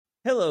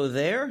Hello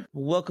there.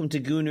 Welcome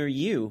to Gooner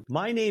U.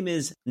 My name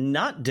is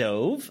not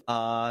Dove.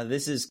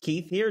 This is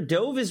Keith here.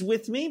 Dove is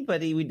with me,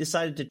 but we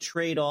decided to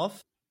trade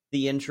off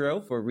the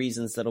intro for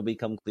reasons that'll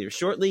become clear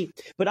shortly.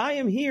 But I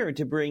am here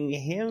to bring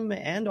him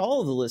and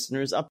all of the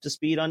listeners up to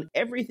speed on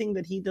everything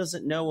that he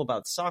doesn't know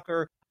about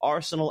soccer,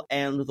 Arsenal,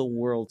 and the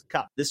World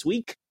Cup. This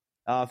week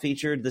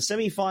featured the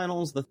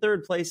semifinals, the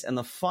third place, and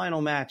the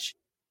final match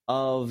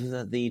of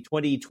the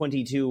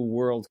 2022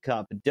 World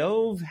Cup.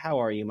 Dove,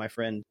 how are you, my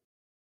friend?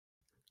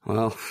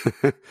 Well,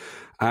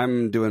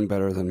 I'm doing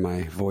better than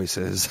my voice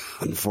is,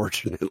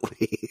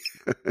 unfortunately.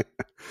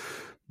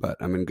 But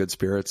I'm in good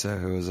spirits.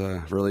 It was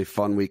a really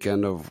fun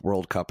weekend of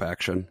World Cup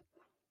action.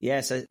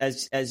 Yes,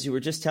 as you were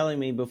just telling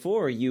me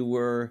before, you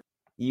were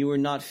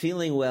not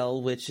feeling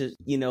well, which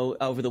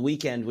over the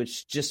weekend,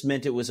 which just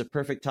meant it was a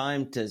perfect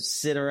time to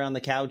sit around the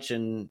couch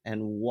and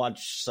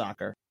watch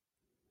soccer.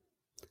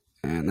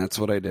 And that's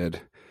what I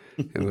did.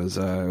 It was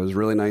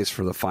really nice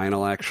for the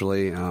final.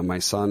 Actually, my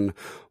son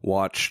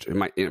watched.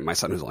 My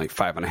son is only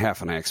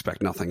 5.5, and I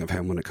expect nothing of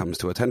him when it comes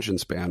to attention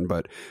span.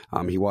 But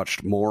he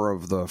watched more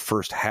of the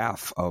first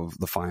half of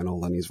the final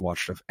than he's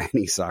watched of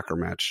any soccer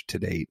match to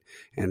date,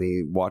 and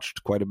he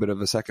watched quite a bit of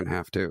the second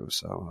half too.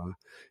 So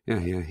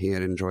he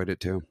had enjoyed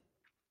it too.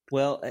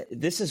 Well,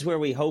 this is where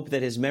we hope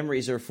that his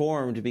memories are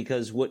formed,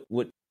 because what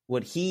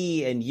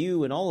he and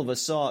you and all of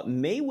us saw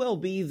may well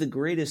be the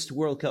greatest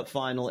World Cup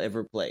final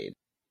ever played.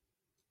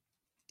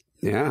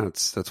 Yeah,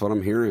 that's what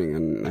I'm hearing,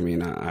 and I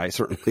mean, I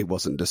certainly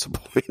wasn't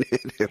disappointed.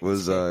 It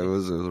was a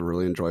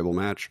really enjoyable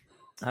match.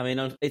 I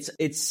mean,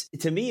 it's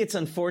to me, it's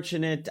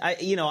unfortunate.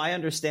 I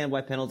understand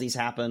why penalties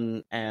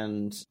happen,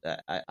 and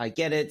I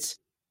get it,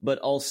 but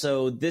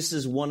also this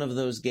is one of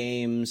those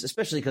games,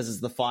 especially because it's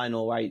the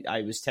final.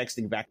 I was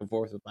texting back and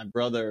forth with my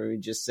brother, who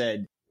just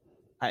said,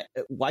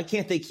 "Why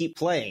can't they keep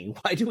playing?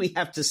 Why do we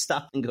have to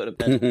stop and go to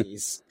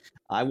penalties?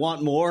 I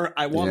want more.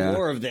 I want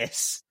more of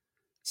this."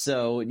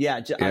 So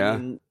I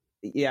mean,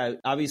 yeah,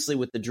 obviously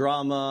with the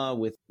drama,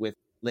 with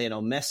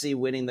Lionel Messi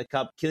winning the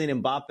cup,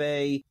 Kylian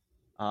Mbappe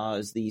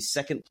is the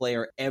second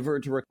player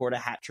ever to record a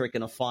hat trick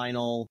in a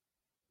final.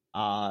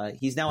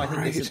 He's now, I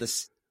think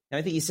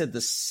he said the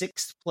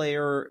sixth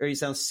player, or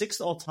he's now sixth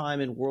all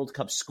time in World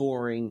Cup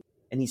scoring,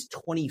 and he's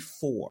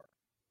 24.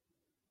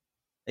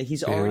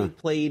 He's already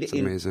played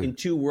in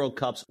 2 World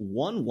Cups,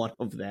 won one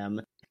of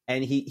them,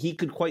 and he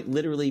could quite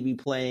literally be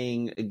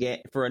playing again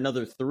for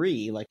another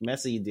 3, like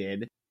Messi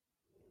did.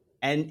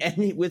 And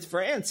with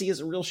France, he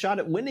has a real shot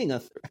at winning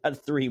a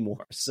 3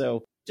 more.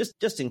 So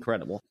just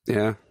incredible.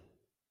 Yeah.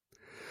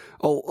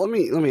 Oh, let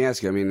me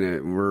ask you. I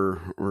mean,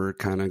 we're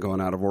kind of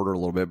going out of order a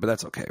little bit, but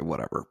that's okay.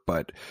 Whatever.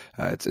 But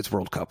it's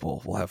World Cup.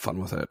 We'll have fun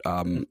with it.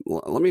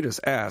 Let me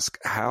just ask: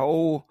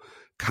 how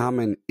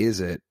common is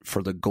it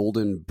for the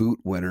Golden Boot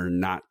winner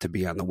not to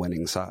be on the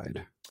winning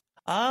side?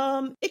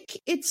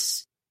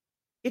 It's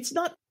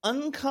not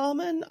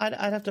uncommon. I'd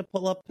have to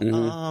pull up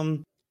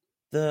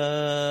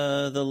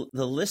the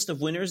list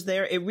of winners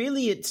there.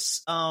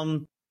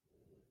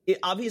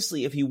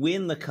 Obviously, if you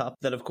win the cup,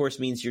 that of course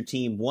means your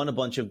team won a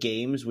bunch of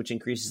games, which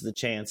increases the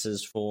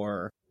chances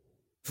for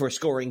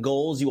scoring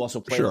goals. You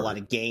also play a lot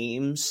of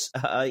games.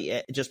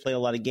 Just play a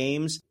lot of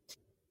games.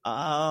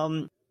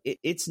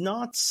 It's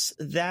not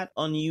that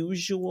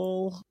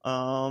unusual.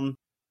 I'm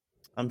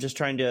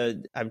trying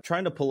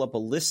to pull up a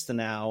list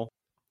now.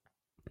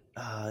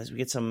 As we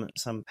get some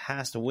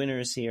past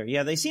winners here.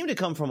 Yeah, they seem to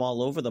come from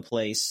all over the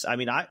place. I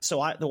mean,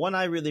 the one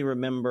I really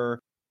remember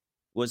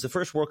was the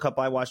first World Cup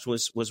I watched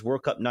was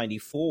World Cup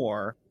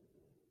 94,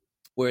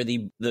 where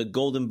the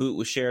Golden Boot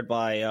was shared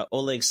by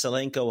Oleg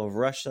Salenko of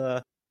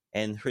Russia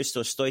and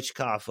Hristo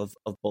Stoichkov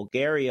of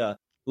Bulgaria,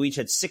 who each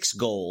had 6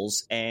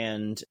 goals,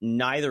 and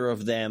neither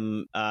of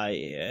them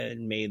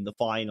made the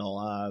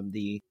final.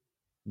 The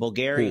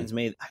Bulgarians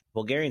made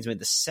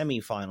the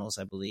semifinals,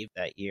 I believe,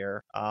 that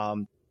year.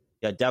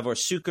 Davor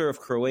Suker of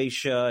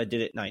Croatia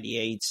did it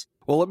 98.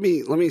 Well, let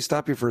me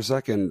stop you for a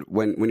second.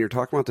 When you're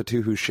talking about the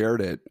 2 who shared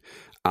it,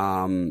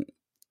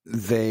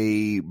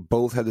 they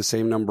both had the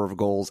same number of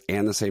goals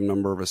and the same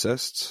number of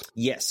assists.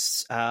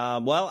 Yes.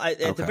 At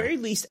the very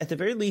least,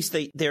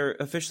 they're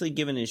officially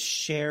given as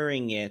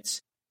sharing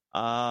it.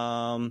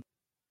 I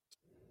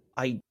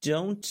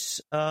don't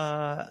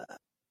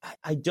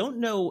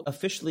know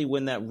officially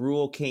when that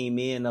rule came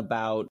in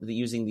about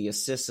using the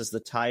assists as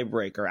the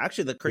tiebreaker.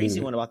 Actually, the crazy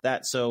one about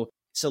that. So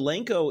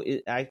Salenko,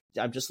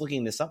 I'm just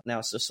looking this up now.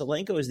 So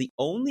Salenko is the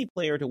only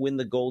player to win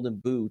the Golden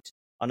Boot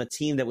on a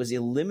team that was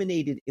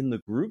eliminated in the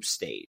group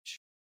stage,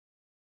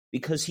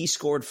 because he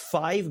scored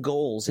 5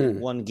 goals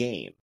in one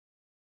game,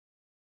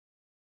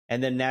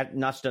 and then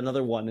notched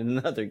another one in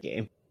another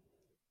game.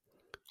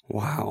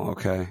 Wow.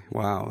 Okay.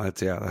 Wow.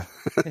 That's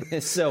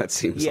so that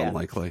seems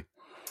unlikely.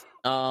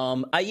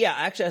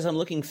 Actually, as I'm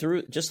looking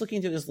through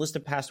this list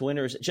of past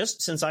winners,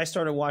 just since I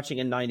started watching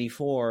in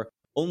 94,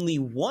 only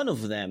one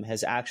of them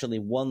has actually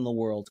won the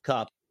World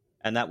Cup,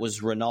 and that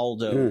was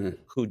Ronaldo,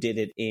 who did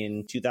it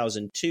in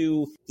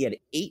 2002. He had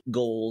 8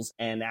 goals,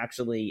 and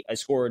actually I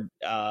scored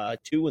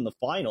 2 in the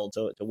final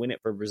to win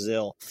it for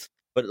Brazil.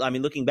 But I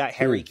mean, looking back,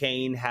 Harry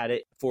Kane had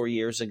it 4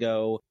 years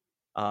ago.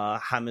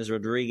 James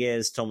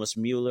Rodriguez, Thomas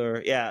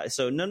Mueller. Yeah,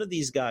 so none of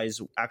these guys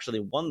actually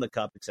won the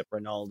cup except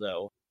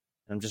Ronaldo.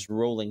 And I'm just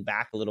rolling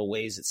back a little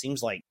ways. It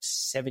seems like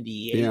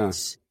 78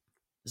 is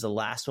the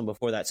last one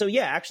before that. So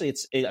yeah, actually,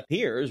 it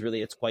appears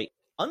really it's quite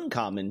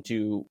uncommon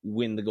to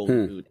win the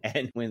Golden Boot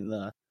and win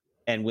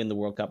the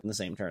World Cup in the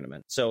same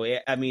tournament. So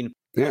I mean,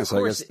 yeah.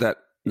 So I guess that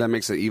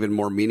makes it even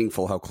more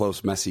meaningful how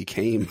close Messi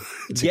came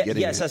to getting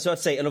yes, it. that's what I'd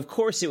say. And of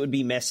course, it would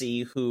be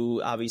Messi,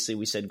 who obviously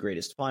we said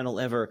greatest final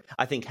ever.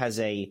 I think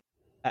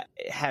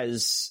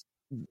has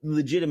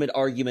legitimate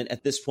argument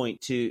at this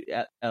point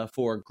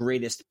for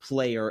greatest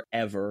player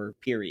ever.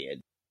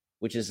 Period,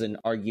 which is an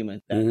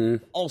argument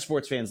that all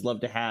sports fans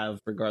love to have,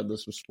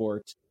 regardless of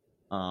sport.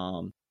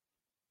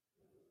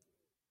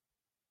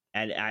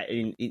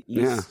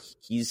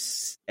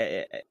 He's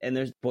and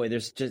there's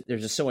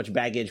just so much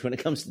baggage when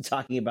it comes to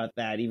talking about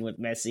that, even with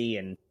Messi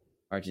and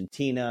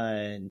Argentina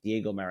and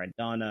Diego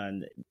Maradona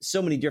and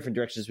so many different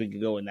directions we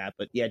could go in that.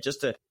 But yeah,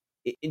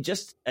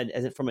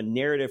 from a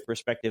narrative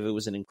perspective, it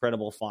was an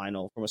incredible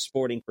final. From a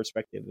sporting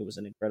perspective, it was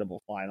an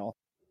incredible final.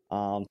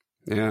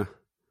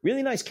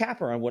 Really nice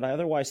capper on what I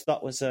otherwise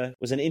thought was an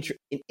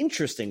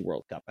interesting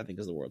World Cup, I think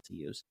is the word to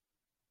use.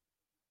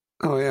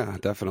 Oh yeah,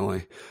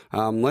 definitely.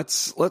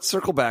 Let's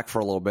circle back for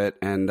a little bit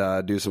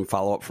and do some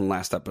follow up from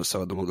last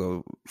episode. Then we'll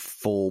go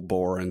full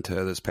bore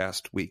into this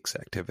past week's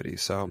activity.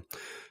 So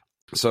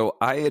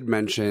I had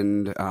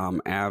mentioned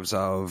as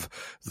of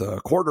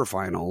the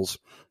quarterfinals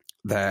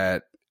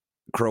that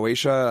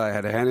Croatia, I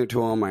had to hand it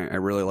to them. I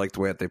really liked the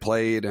way that they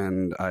played,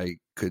 and I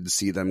could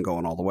see them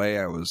going all the way.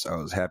 I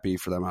was happy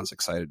for them. I was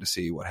excited to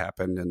see what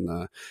happened in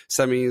the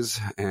semis,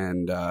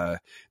 and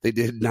they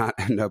did not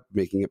end up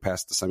making it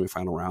past the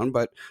semifinal round.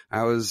 But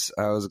I was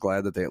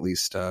glad that they at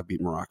least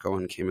beat Morocco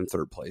and came in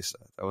third place.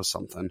 That was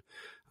something.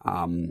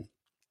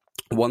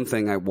 One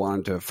thing I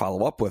wanted to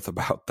follow up with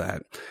about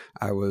that,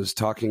 I was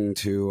talking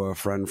to a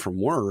friend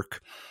from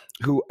work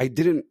who I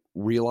didn't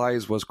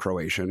realize was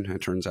Croatian.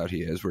 It turns out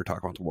he is. We were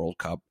talking about the World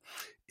Cup.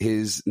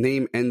 His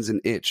name ends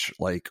in ich,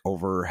 like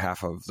over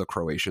half of the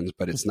Croatians,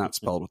 but it's not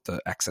spelled with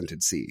the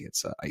accented C.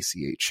 It's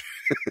ICH.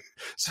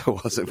 So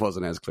it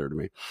wasn't as clear to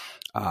me.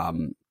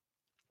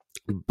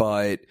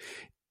 But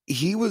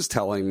he was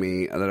telling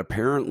me that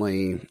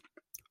apparently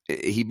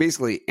he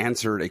basically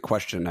answered a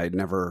question I'd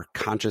never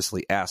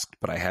consciously asked,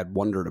 but I had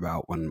wondered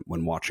about when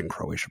watching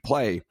Croatia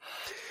play.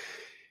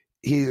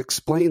 He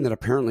explained that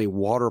apparently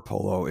water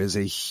polo is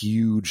a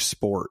huge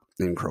sport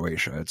in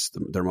Croatia. It's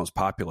their most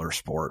popular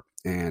sport.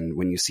 And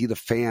when you see the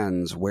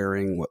fans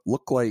wearing what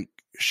look like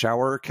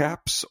shower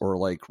caps or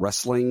like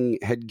wrestling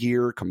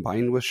headgear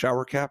combined with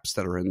shower caps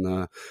that are in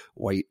the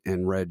white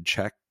and red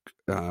check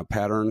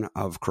pattern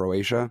of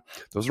Croatia,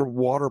 those are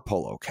water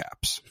polo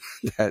caps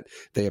that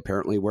they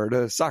apparently wear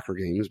to soccer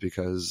games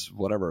because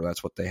whatever,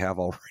 that's what they have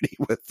already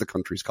with the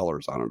country's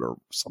colors on it or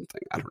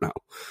something. I don't know.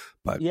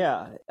 But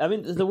yeah, I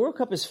mean, the World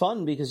Cup is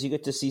fun because you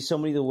get to see so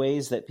many of the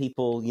ways that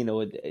people,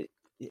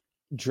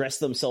 dress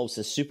themselves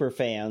as super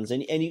fans,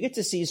 and you get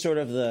to see sort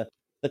of the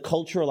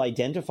cultural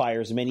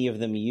identifiers many of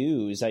them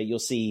use. You'll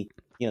see,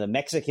 the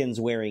Mexicans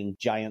wearing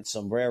giant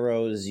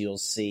sombreros. You'll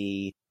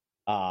see,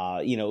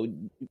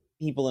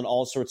 people in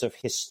all sorts of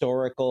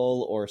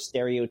historical or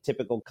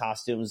stereotypical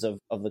costumes of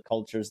the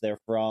cultures they're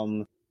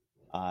from.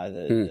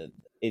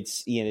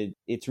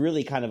 It's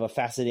really kind of a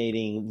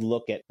fascinating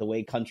look at the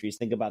way countries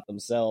think about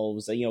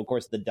themselves. Of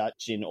course, the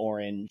Dutch in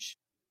orange,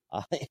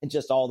 and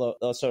just all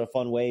those sort of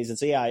fun ways. And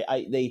so, yeah,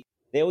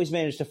 they always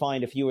manage to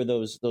find a few of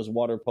those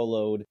water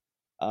poloed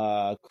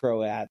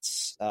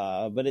Croats.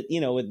 But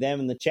with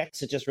them and the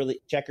Czechs, it just really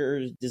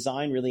checkers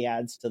design really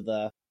adds to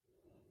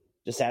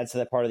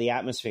that part of the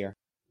atmosphere.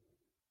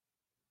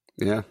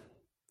 Yeah.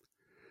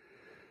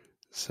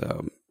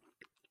 So,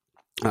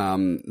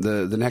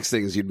 the next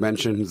thing is you'd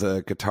mentioned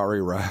the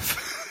Qatari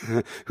ref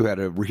who had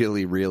a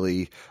really,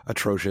 really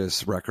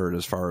atrocious record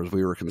as far as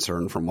we were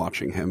concerned from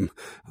watching him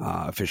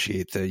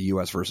officiate the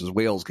U.S. versus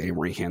Wales game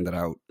where he handed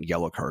out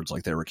yellow cards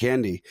like they were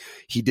candy.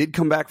 He did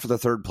come back for the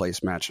third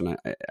place match, and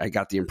I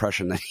got the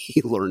impression that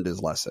he learned his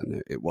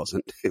lesson. It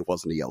wasn't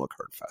a yellow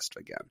card fest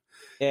again.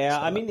 Yeah,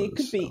 so it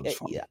could be.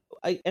 Yeah,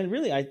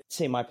 I'd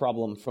say my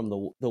problem from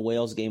the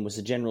Wales game was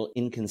a general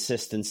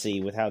inconsistency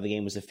with how the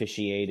game was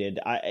officiated.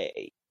 Of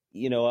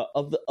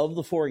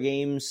the four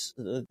games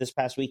this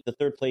past week, the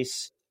third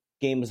place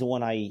game was the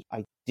one I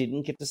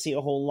didn't get to see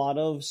a whole lot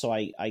of, so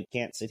I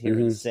can't sit here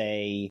and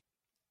say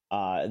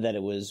that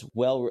it was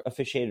well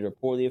officiated or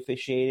poorly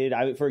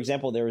officiated. For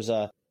example, there was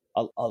there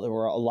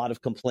were a lot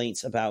of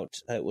complaints about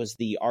it was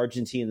the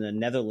Argentina and the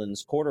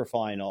Netherlands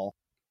quarterfinal,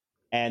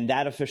 and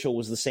that official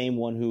was the same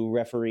one who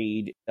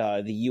refereed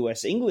the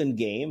U.S. England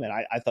game, and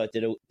I thought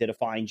did a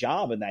fine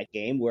job in that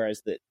game.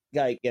 Whereas the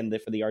guy again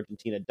for the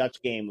Argentina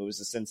Dutch game, it was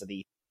a sense that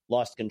he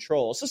lost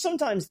control. So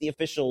sometimes the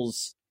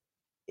officials,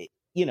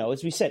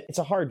 as we said, it's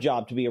a hard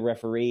job to be a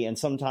referee, and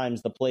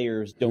sometimes the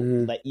players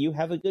don't let you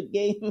have a good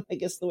game, I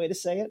guess the way to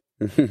say it.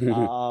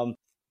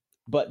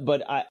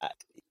 But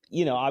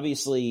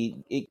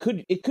obviously it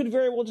could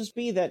very well just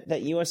be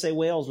that USA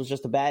Wales was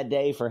just a bad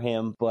day for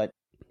him, but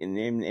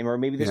or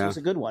maybe this was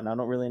a good one. I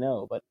don't really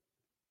know, but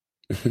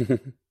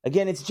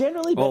again, it's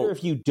generally better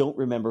if you don't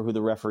remember who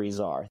the referees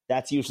are.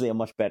 That's usually a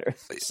much better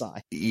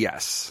sign.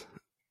 Yes.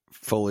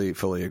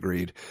 Fully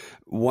agreed.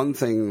 One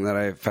thing that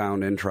I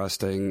found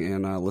interesting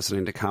in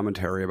listening to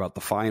commentary about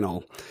the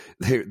final,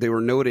 they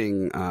were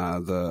noting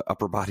the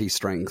upper body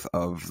strength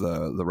of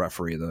the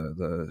referee,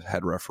 the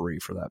head referee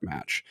for that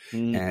match,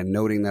 and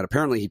noting that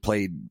apparently he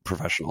played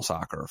professional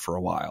soccer for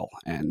a while,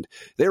 and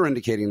they were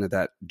indicating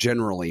that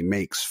generally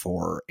makes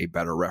for a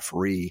better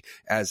referee,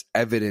 as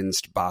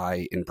evidenced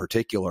by, in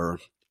particular,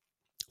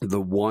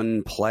 the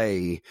one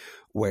play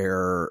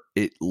where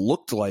it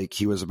looked like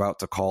he was about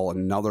to call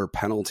another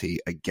penalty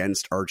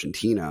against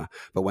Argentina,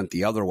 but went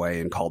the other way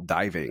and called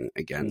diving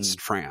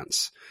against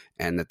France.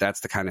 And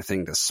that's the kind of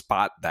thing to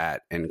spot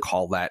that and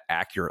call that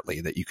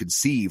accurately, that you could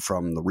see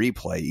from the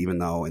replay, even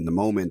though in the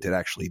moment it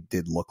actually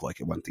did look like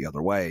it went the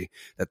other way.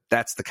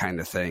 That's the kind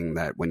of thing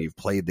that when you've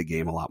played the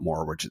game a lot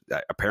more, which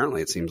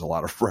apparently it seems a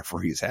lot of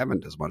referees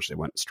haven't as much, they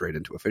went straight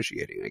into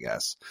officiating, I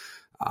guess,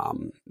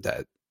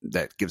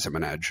 that gives him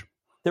an edge.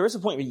 There is a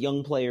point where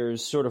young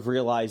players sort of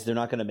realize they're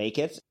not going to make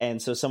it,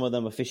 and so some of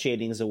them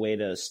officiating is a way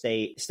to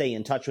stay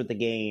in touch with the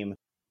game.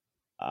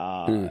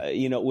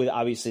 With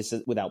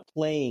obviously without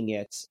playing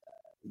it.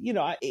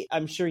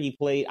 I'm sure he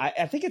played.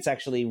 I think it's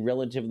actually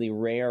relatively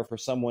rare for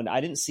someone. I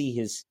didn't see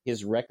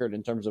his record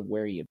in terms of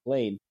where he had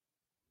played.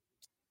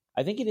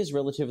 I think it is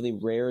relatively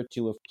rare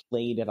to have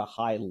played at a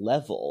high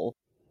level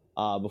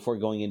before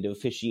going into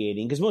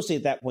officiating, because mostly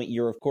at that point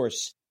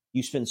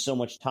you spend so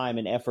much time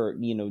and effort,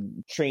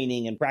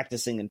 training and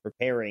practicing and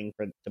preparing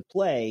to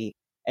play,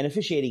 and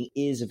officiating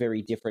is a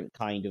very different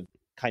kind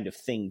of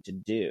thing to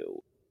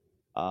do.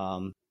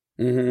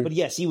 But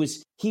yes, he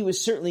was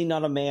certainly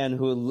not a man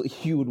who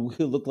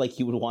looked like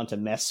he would want to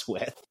mess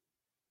with.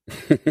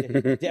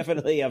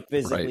 Definitely a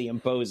physically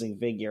imposing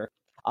figure.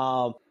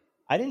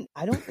 I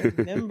don't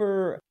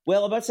remember.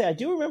 Well, I'm about to say, I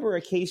do remember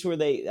a case where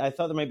I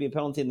thought there might be a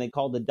penalty and they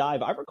called a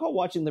dive. I recall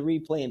watching the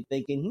replay and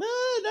thinking, no,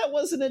 that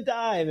wasn't a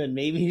dive, and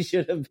maybe it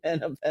should have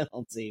been a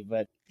penalty.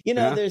 But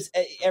there's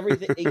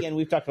everything. Again,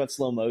 we've talked about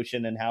slow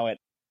motion and how it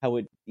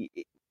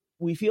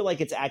we feel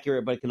like it's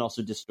accurate, but it can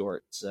also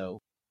distort.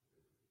 So,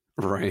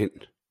 right.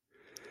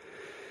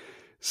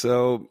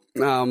 So,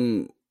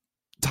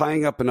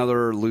 tying up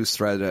another loose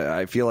thread,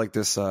 I feel like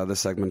this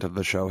segment of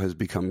the show has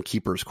become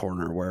Keeper's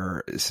Corner,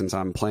 where since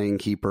I'm playing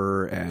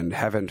Keeper and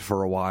haven't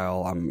for a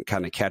while, I'm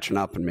kind of catching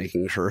up and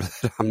making sure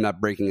that I'm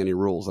not breaking any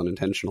rules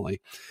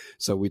unintentionally.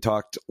 So we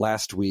talked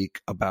last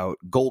week about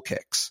goal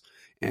kicks,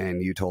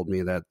 and you told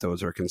me that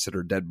those are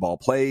considered dead ball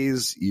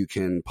plays. You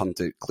can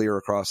punt it clear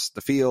across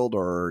the field,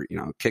 or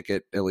kick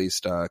it at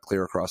least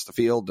clear across the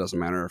field. Doesn't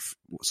matter if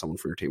someone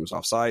from your team is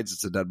offsides.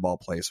 It's a dead ball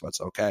play, so it's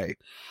okay.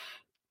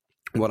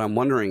 What I'm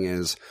wondering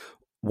is,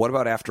 what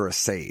about after a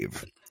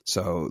save?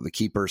 So the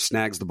keeper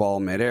snags the ball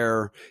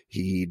midair,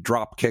 he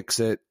drop kicks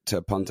it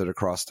to punt it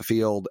across the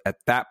field. At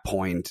that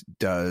point,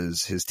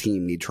 does his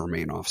team need to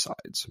remain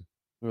offsides?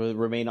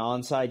 Remain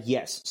onside?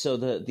 Yes. So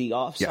the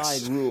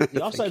offside rule,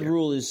 the offside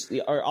rule is,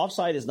 or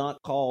offside is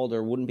not called,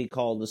 or wouldn't be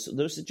called.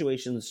 Those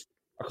situations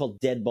are called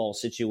dead ball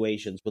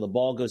situations, where the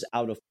ball goes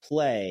out of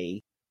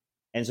play,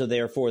 and so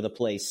therefore the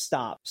play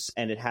stops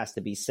and it has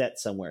to be set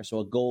somewhere. So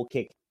a goal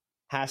kick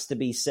has to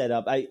be set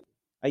up.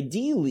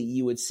 Ideally,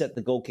 you would set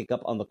the goal kick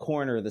up on the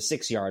corner of the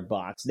 6-yard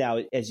box. Now,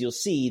 as you'll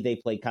see, they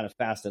play kind of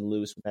fast and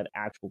loose with that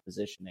actual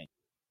positioning.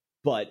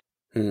 But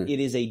it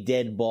is a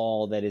dead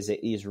ball that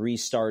is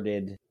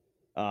restarted.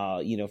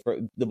 For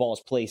the ball is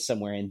placed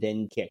somewhere and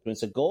then kicked. When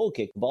it's a goal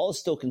kick, the ball is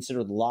still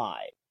considered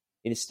live.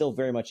 It is still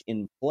very much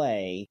in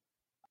play.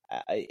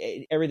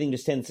 Everything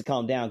just tends to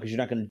calm down because you're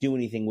not going to do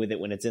anything with it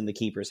when it's in the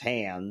keeper's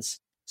hands.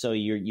 So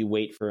you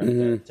wait for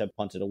him to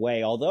punt it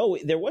away. Although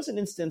there was an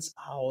instance,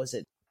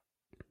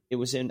 it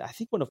was in, I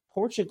think, one of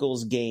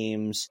Portugal's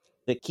games.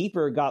 The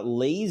keeper got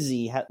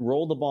lazy,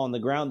 rolled the ball on the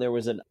ground. There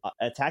was an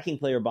attacking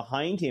player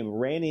behind him,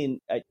 ran in,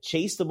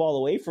 chased the ball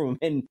away from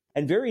him,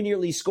 and very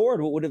nearly scored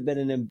what would have been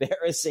an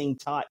embarrassing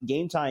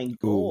game-tying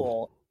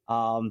goal.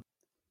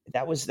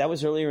 That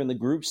was earlier in the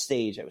group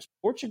stage. It was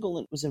Portugal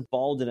and was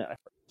involved in it. I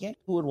forget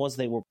who it was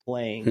they were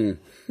playing,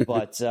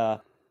 but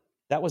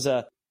that was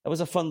a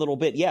fun little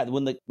bit. Yeah,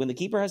 when the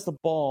keeper has the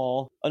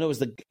ball. Oh no,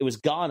 it was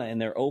Ghana in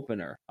their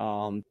opener.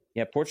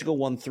 Portugal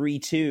won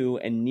 3-2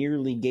 and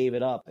nearly gave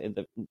it up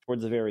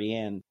towards the very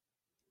end.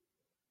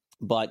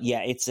 But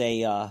yeah, it's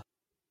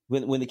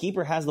when the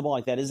keeper has the ball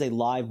like that, is a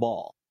live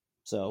ball.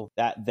 So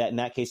that in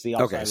that case, the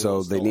offside. Okay,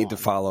 so they need to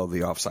follow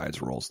the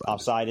offsides rules. Then.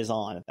 Offside is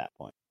on at that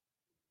point.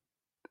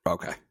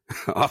 Okay,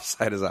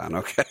 offside is on.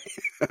 Okay,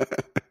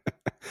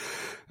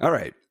 all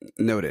right,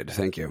 noted.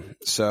 Thank you.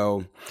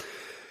 So.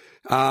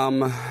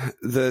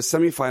 The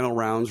semifinal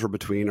rounds were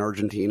between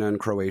Argentina and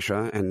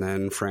Croatia, and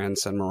then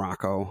France and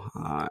Morocco.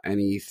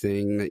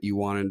 Anything that you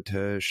wanted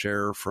to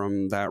share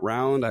from that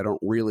round? I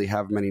don't really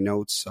have many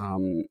notes.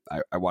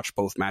 I watched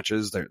both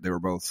matches. They were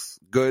both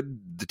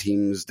good. The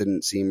teams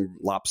didn't seem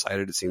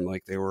lopsided. It seemed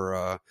like they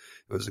were.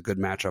 It was a good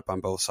matchup on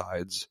both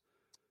sides.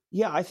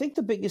 Yeah, I think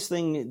the biggest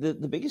thing, the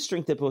biggest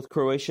strength that both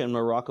Croatia and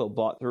Morocco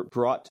brought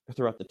throughout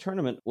the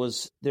tournament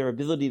was their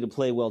ability to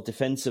play well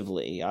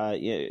defensively.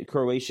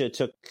 Croatia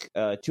took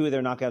 2 of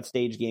their knockout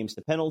stage games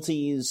to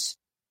penalties.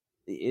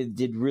 It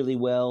did really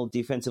well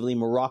defensively.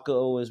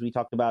 Morocco, as we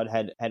talked about,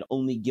 had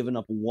only given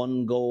up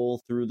 1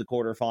 goal through the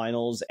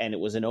quarterfinals, and it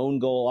was an own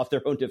goal off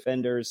their own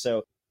defenders.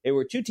 So there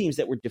were 2 teams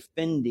that were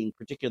defending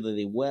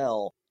particularly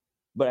well.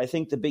 But I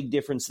think the big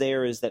difference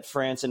there is that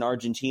France and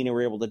Argentina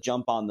were able to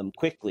jump on them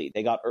quickly.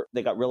 They got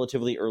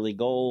relatively early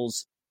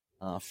goals.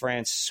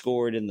 France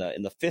scored in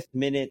the 5th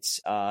minute.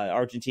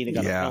 Argentina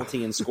got a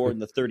penalty and scored in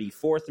the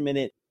 34th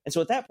minute. And so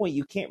at that point,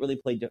 you can't really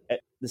play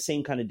the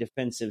same kind of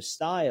defensive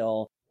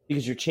style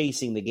because you're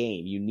chasing the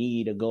game. You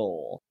need a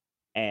goal.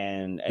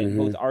 And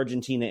both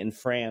Argentina and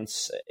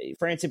France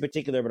in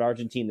particular, but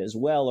Argentina as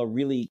well, are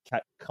really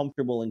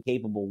comfortable and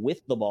capable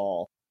with the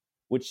ball,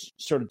 which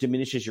sort of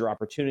diminishes your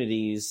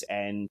opportunities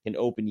and can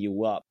open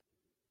you up.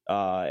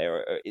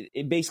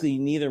 It basically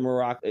neither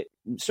Morocco,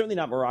 certainly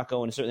not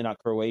Morocco, and certainly not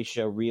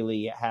Croatia,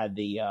 really had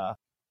the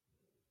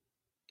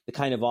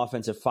kind of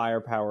offensive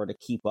firepower to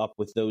keep up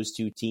with those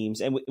 2 teams.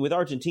 And with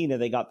Argentina,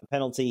 they got the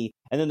penalty,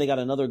 and then they got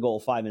another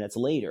goal 5 minutes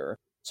later.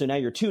 So now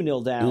you're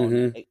 2-0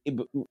 down,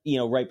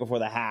 right before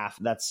the half.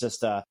 That's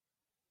just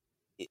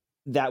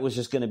that was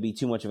just going to be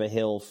too much of a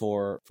hill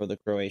for the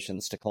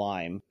Croatians to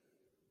climb.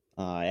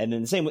 And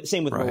then same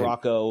with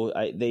Morocco.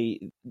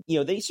 They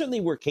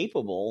certainly were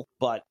capable,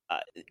 but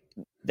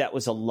that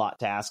was a lot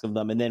to ask of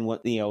them. And then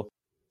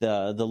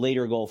the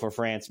later goal for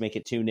France, make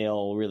it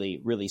 2-0,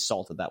 really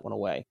salted that one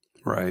away.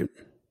 Right.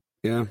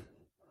 Yeah.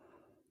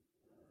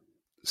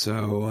 So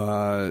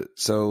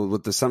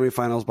with the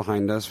semifinals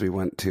behind us, we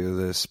went to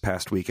this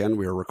past weekend.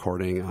 We were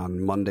recording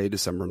on Monday,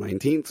 December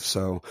 19th.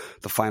 So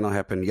the final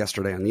happened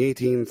yesterday on the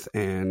 18th,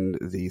 and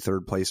the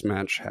 3rd place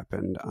match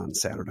happened on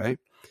Saturday.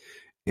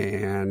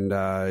 And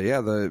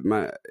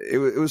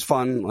it was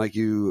fun, like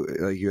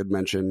you had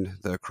mentioned,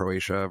 the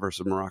Croatia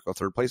versus Morocco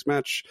 3rd place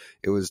match.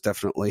 It was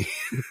definitely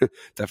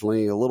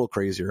a little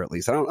crazier, at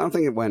least. I don't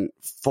think it went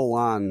full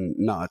on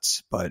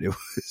nuts, but it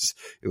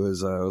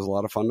was a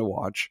lot of fun to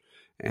watch.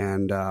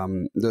 And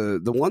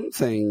the one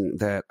thing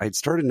that I'd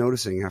started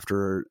noticing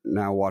after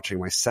now watching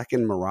my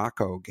 2nd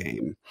Morocco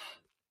game,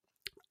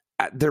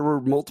 there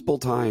were multiple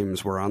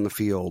times where on the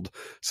field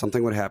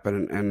something would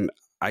happen, and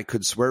I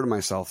could swear to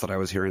myself that I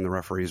was hearing the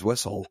referee's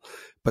whistle,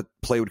 but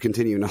play would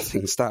continue.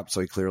 Nothing stopped.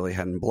 So he clearly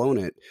hadn't blown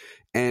it.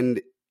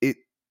 And it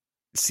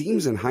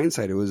seems in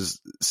hindsight, it was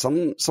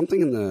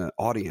something in the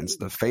audience.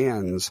 The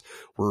fans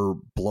were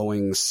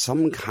blowing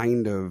some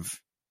kind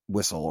of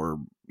whistle or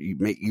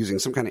using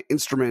some kind of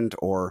instrument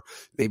or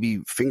maybe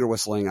finger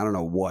whistling. I don't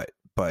know what,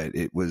 but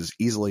it was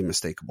easily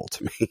mistakable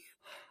to me.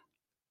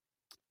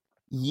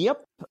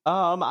 Yep.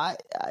 I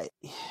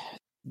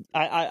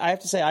have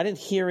to say, I didn't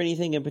hear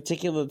anything in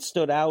particular that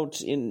stood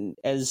out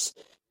as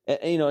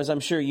I'm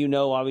sure you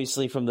know,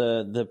 obviously from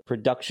the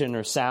production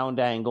or sound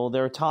angle.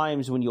 There are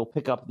times when you'll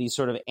pick up these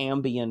sort of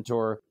ambient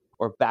or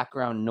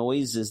background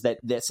noises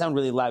that sound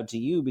really loud to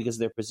you because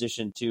they're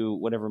positioned to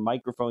whatever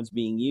microphone's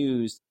being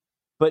used.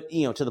 But,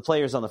 to the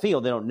players on the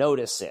field, they don't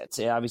notice it.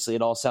 Obviously,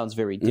 it all sounds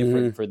very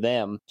different for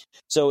them.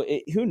 So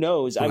who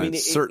knows? Well, I mean,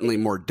 it's certainly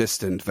more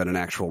distant than an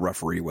actual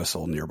referee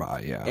whistle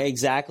nearby. Yeah,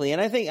 exactly.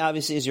 And I think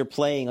obviously as you're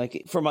playing,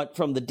 like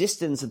from the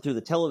distance and through the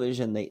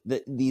television,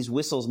 these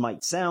whistles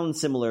might sound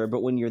similar,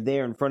 but when you're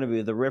there in front of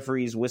you, the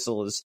referee's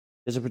whistle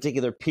there's a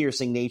particular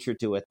piercing nature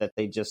to it that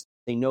they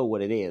know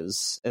what it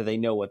is. They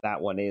know what that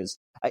one is.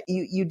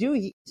 You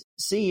do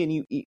see,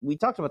 and we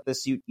talked about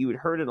this. You had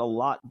heard it a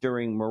lot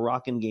during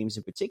Moroccan games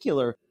in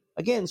particular.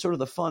 Again, sort of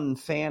the fun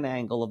fan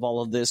angle of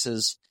all of this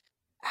is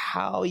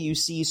how you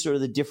see sort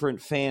of the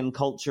different fan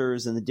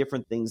cultures and the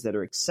different things that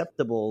are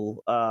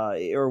acceptable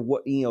or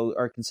what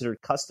are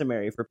considered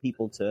customary for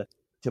people to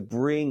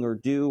bring or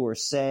do or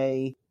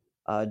say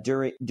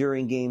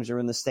during games or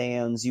in the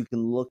stands. You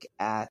can look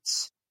at.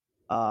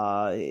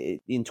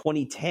 In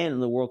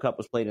 2010, the World Cup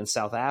was played in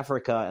South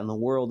Africa, and the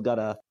world got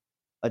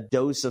a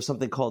dose of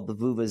something called the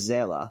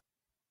vuvuzela,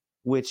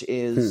 which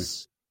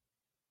is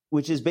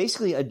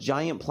basically a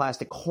giant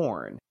plastic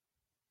horn.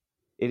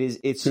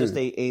 It's just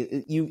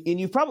you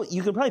can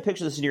probably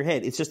picture this in your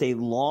head. It's just a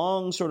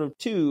long sort of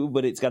tube,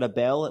 but it's got a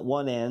bell at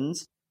one end,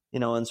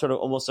 and sort of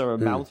almost a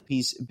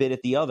mouthpiece bit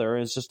at the other.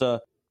 And it's just a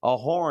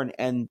horn,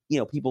 and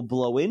people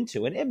blow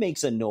into it. It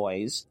makes a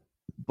noise,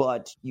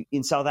 but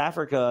in South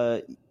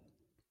Africa,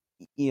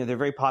 they're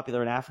very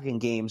popular in African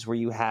games where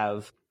you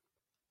have,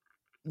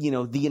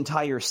 the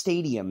entire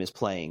stadium is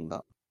playing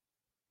them.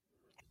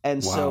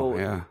 And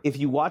if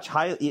you watch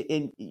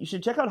and you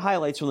should check out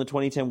highlights from the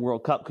 2010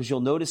 World Cup because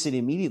you'll notice it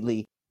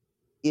immediately.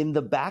 in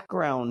the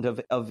background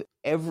of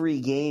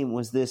every game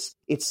was this,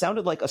 it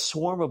sounded like a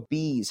swarm of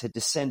bees had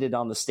descended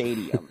on the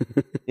stadium.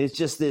 It's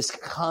just this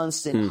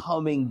constant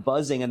humming,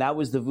 buzzing, and that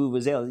was the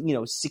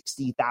Vuvuzela,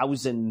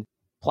 60,000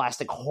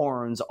 plastic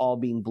horns all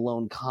being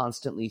blown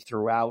constantly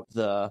throughout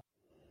the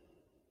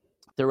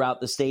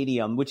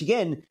stadium, which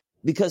again,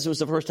 because it was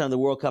the first time the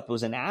World Cup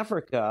was in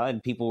Africa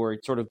and people were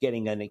sort of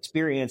getting an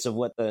experience of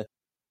what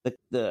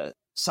the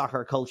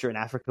soccer culture in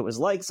Africa was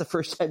like, it's the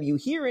first time you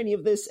hear any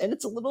of this, and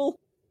it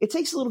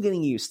takes a little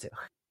getting used to.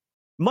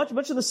 Much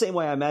of the same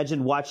way I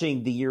imagine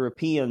watching the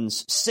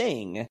Europeans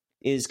sing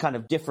is kind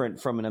of different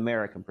from an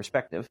American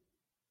perspective.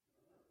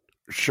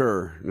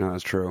 Sure. No,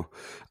 that's true.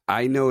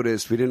 I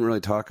noticed, we didn't really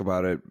talk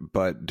about it,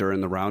 but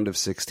during the round of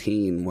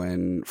 16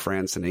 when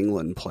France and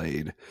England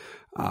played,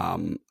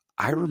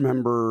 I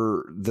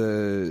remember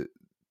the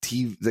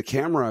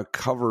camera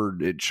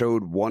covered, it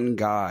showed one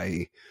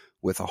guy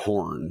with a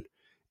horn.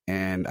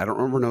 And I don't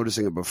remember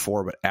noticing it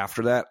before, but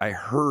after that, I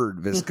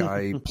heard this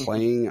guy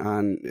playing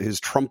on his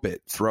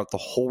trumpet throughout the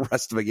whole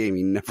rest of the game.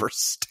 He never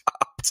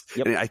stopped.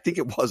 Yep. And I think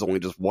it was only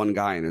just one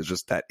guy, and it was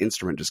just that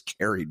instrument just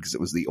carried because it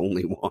was the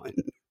only one.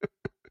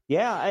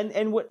 Yeah,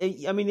 and what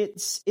I mean,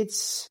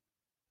 it's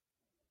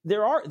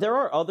there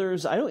are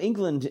others. I know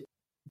England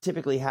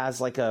typically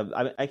has I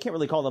can't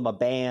really call them a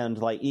band,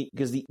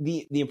 because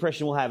the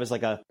impression we'll have is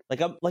like a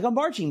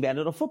marching band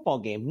at a football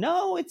game.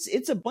 No,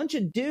 it's a bunch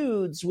of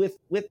dudes with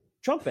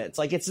trumpets.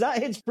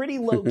 It's pretty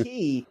low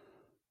key.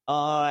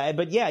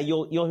 But yeah,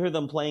 you'll hear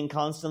them playing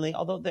constantly.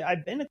 Although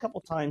I've been a couple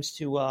times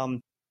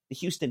to the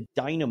Houston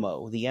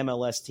Dynamo, the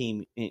MLS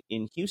team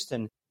in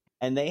Houston,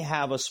 and they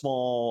have a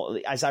small,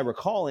 as I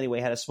recall anyway,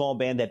 had a small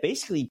band that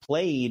basically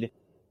played.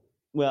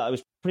 Well, it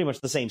was pretty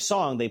much the same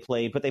song they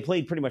played, but they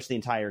played pretty much the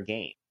entire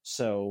game.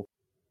 So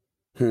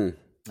it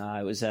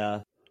was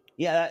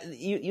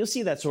you'll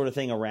see that sort of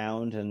thing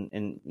around,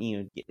 and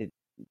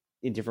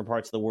in different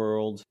parts of the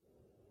world.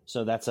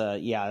 So but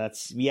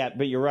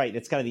you're right.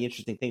 That's kind of the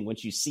interesting thing.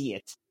 Once you see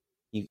it,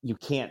 you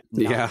can't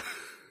not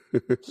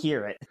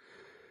hear it.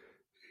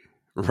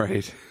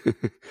 Right.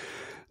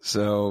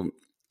 So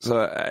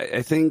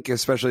I think,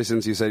 especially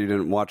since you said you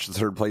didn't watch the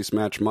third place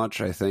match much,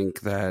 I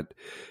think that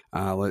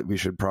we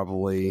should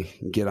probably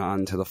get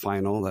on to the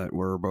final that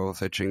we're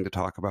both itching to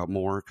talk about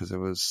more, because it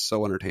was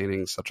so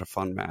entertaining, such a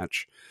fun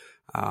match.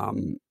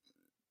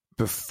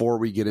 Before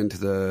we get into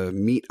the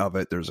meat of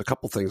it, there's a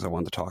couple things I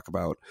wanted to talk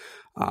about.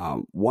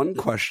 One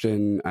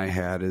question I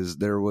had is,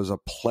 there was a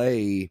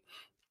play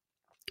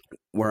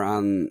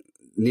where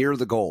near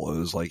the goal, it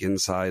was like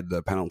inside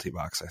the penalty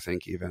box, I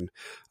think even,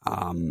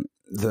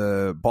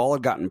 the ball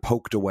had gotten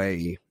poked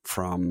away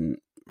from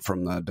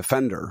the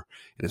defender,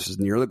 and this was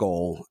near the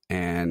goal,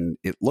 and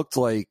it looked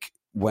like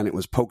when it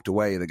was poked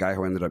away, the guy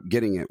who ended up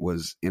getting it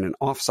was in an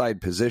offside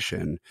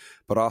position,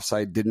 but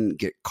offside didn't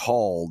get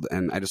called.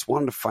 And I just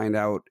wanted to find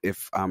out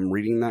if I'm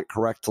reading that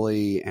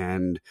correctly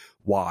and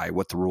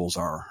what the rules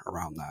are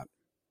around that.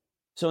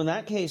 So in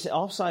that case,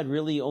 offside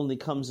really only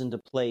comes into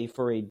play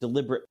for a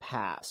deliberate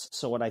pass.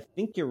 So what I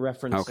think you're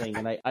referencing,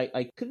 and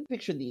I couldn't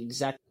picture the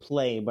exact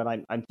play, but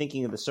I'm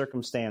thinking of the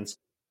circumstance.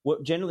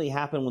 What generally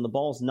happens when the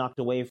ball's knocked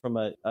away from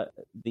a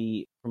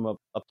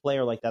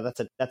player like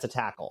that, that's a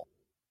tackle.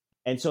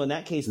 And so in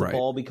that case, the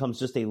ball becomes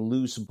just a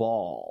loose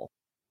ball,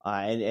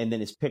 and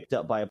then it's picked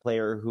up by a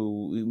player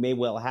who may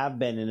well have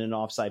been in an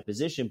offside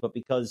position, but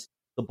because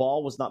the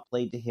ball was not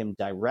played to him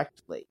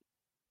directly,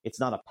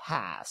 it's not a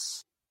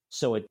pass.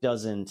 So it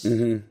doesn't,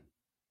 in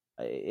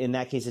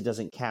that case, it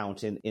doesn't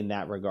count in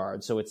that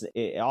regard. So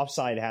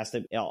offside has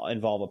to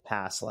involve a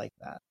pass like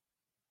that.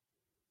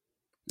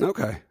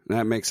 Okay,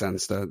 that makes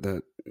sense.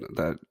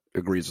 That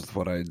agrees with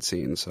what I had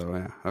seen. So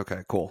yeah,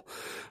 okay, cool.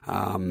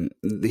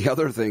 The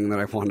other thing that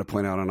I wanted to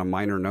point out on a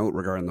minor note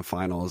regarding the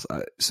finals,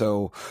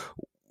 so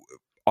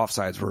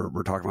offsides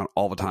we're talking about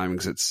all the time,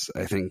 because it's,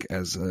 I think,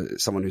 as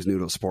someone who's new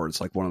to the sport,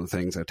 it's like one of the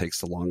things that takes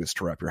the longest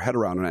to wrap your head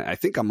around. And I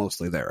think I'm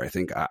mostly there. I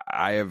think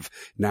I have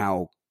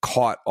now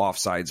caught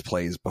offsides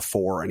plays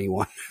before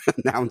anyone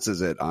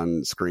announces it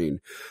on screen.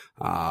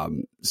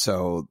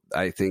 So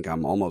I think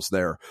I'm almost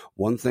there.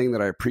 One thing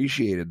that I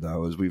appreciated,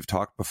 though, is we've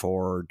talked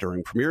before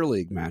during Premier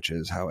League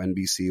matches how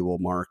NBC will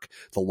mark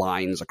the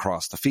lines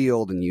across the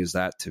field and use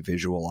that to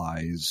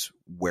visualize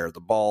where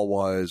the ball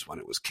was when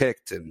it was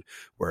kicked and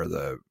where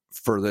the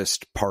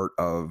furthest part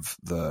of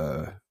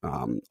the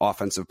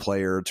offensive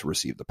player to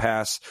receive the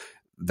pass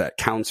that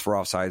counts for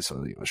offside,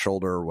 so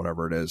shoulder or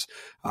whatever it is,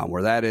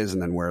 where that is,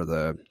 and then where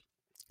the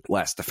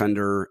last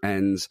defender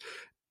ends.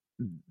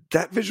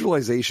 That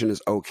visualization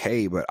is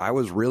okay, but I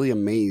was really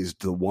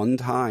amazed the one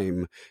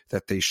time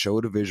that they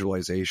showed a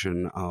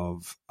visualization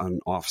of an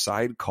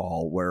offside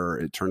call where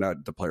it turned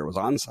out the player was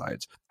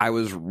onside. I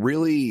was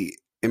really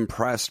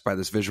impressed by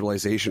this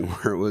visualization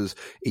where it was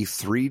a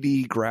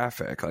 3D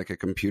graphic, like a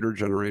computer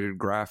generated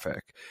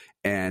graphic,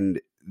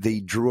 and they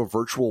drew a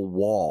virtual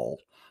wall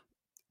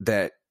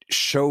that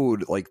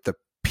showed like the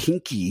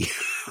pinky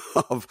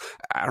of,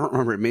 I don't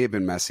remember, it may have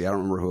been Messi, I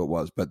don't remember who it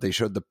was, but they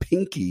showed the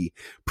pinky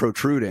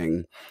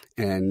protruding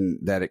and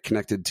that it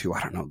connected to,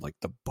 I don't know, like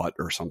the butt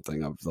or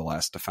something of the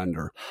last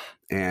defender.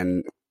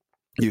 And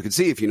you can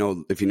see, if you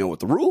know what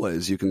the rule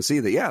is, you can see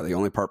that, yeah, the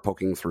only part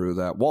poking through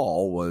that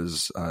wall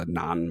was a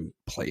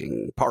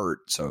non-playing part,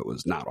 so it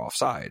was not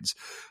offsides.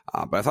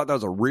 But I thought that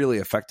was a really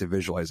effective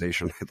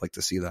visualization. I'd like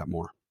to see that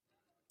more.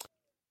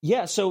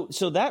 Yeah, so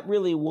that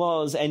really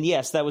was, and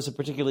yes, that was a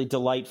particularly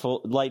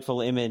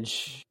delightful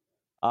image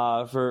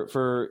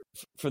for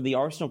the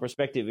Arsenal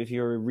perspective. If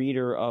you're a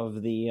reader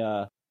of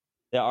the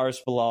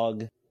Ars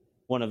blog,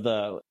 one of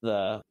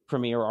the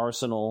premier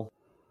Arsenal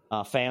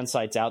fan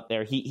sites out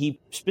there, he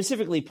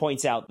specifically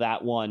points out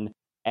that one,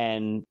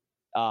 and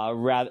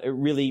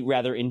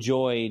rather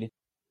enjoyed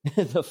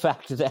the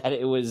fact that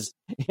it was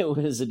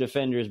a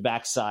defender's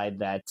backside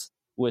that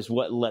was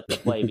what let the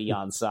play be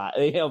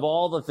onside of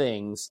all the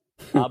things.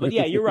 But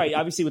yeah, you're right.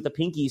 Obviously with the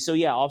pinky, so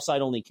yeah,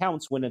 offside only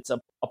counts when it's a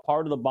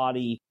part of the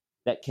body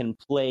that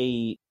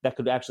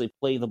could actually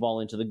play the ball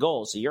into the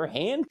goal. So your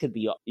hand could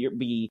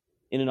be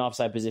in an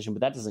offside position,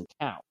 but that doesn't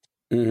count.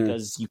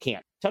 Because you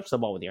can't touch the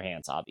ball with your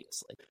hands,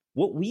 obviously.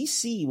 What we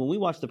see when we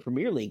watch the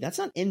Premier League, that's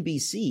not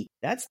NBC.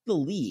 That's the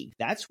league.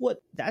 That's what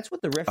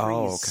the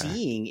referee is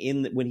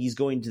seeing when he's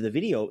going to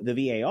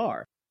the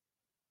VAR.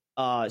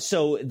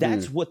 So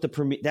that's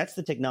that's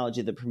the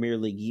technology the Premier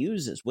League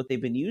uses. What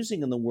they've been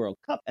using in the World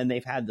Cup, and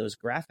they've had those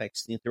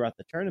graphics throughout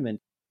the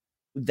tournament.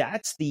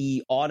 That's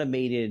the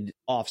automated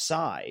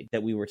offside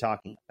that we were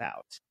talking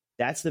about.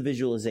 That's the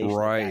visualization.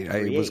 Right.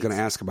 I was going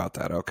to ask about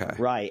that. Okay.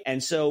 Right.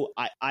 And so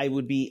I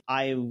will be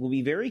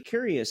very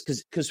curious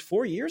because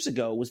 4 years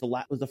ago was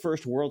the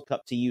first World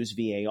Cup to use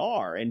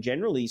VAR. And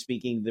generally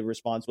speaking, the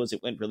response was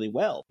it went really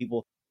well.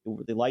 People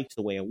really liked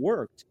the way it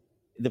worked.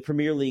 The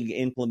Premier League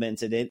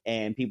implemented it,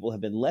 and people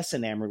have been less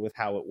enamored with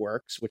how it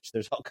works, which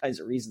there's all kinds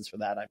of reasons for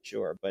that, I'm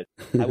sure. But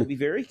I will be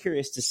very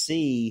curious to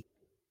see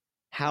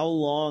how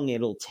long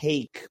it'll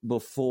take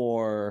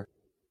before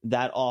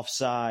that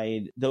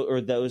offside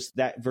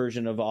that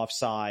version of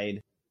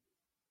offside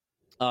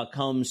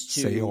comes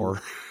to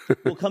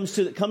comes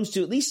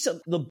to at least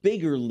the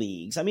bigger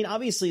leagues. I mean,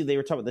 obviously they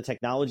were talking about the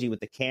technology with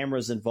the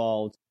cameras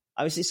involved.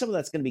 Obviously some of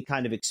that's going to be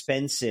kind of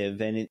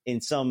expensive, and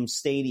in some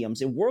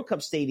stadiums, in World Cup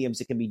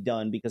stadiums, it can be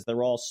done because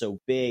they're all so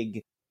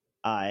big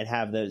and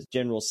have those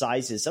general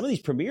sizes. Some of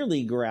these Premier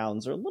League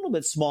grounds are a little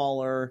bit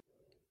smaller.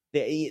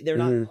 They're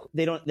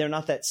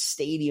not that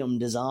stadium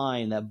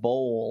design, that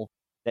bowl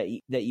that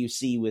you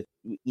see with,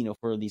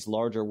 for these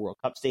larger World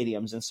Cup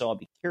stadiums. And so I'll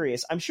be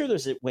curious. I'm sure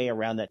there's a way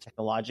around that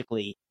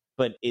technologically,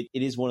 but it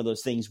is one of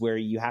those things where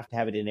you have to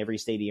have it in every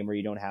stadium or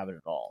you don't have it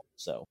at all.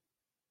 So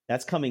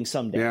that's coming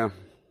someday. Yeah.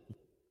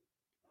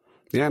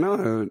 Yeah,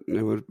 no,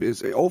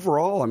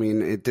 overall, I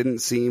mean, I didn't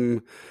see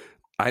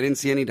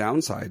any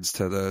downsides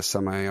to the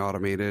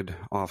semi-automated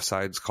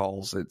offsides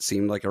calls. It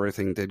seemed like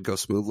everything did go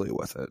smoothly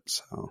with it.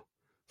 So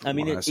I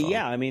mean,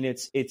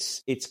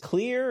 it's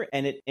clear,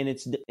 and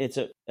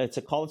it's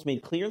a call that's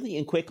made clearly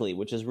and quickly,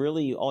 which is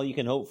really all you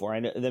can hope for. I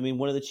mean,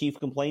 one of the chief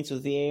complaints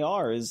with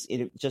VAR is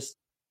just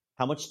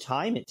how much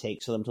time it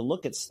takes for them to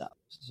look at stuff.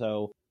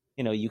 So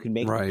you can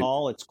make the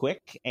call, it's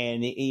quick,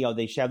 and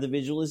they should have the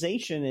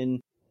visualization, and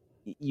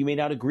you may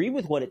not agree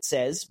with what it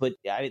says, but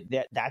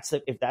if that's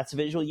the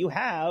visual you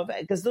have,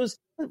 because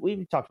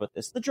we've talked about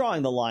this, the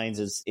drawing the lines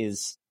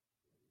is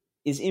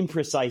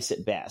imprecise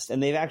at best,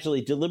 and they've actually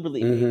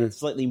deliberately made it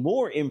slightly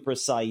more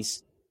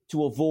imprecise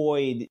to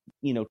avoid,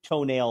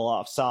 toenail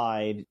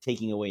offside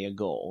taking away a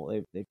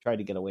goal. They've tried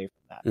to get away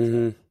from that.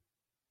 So.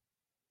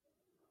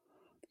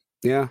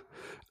 Yeah.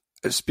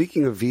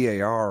 Speaking of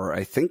VAR,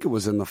 I think it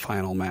was in the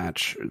final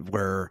match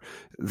where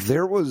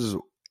there was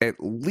at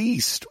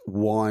least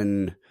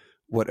one,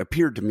 what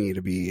appeared to me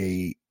to be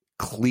a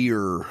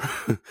clear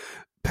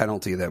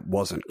penalty that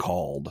wasn't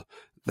called,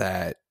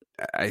 that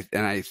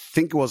I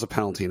think it was a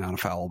penalty, not a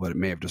foul, but it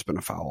may have just been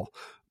a foul.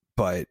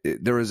 But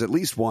there was at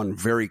least one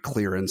very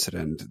clear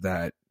incident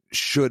that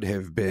should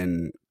have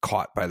been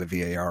caught by the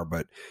VAR,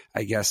 but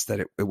I guess that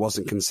it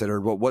wasn't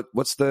considered.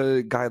 What's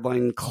the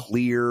guideline?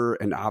 Clear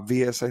and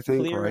obvious, I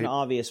think. Clear right? and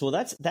obvious. Well,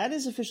 that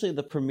is officially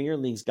the Premier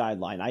League's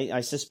guideline.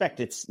 I suspect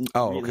it's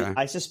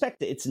I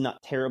suspect it's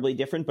not terribly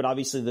different, but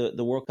obviously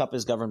the World Cup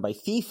is governed by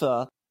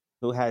FIFA,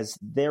 who has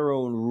their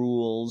own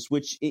rules,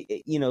 which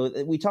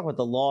we talk about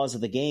the laws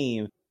of the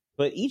game.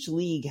 But each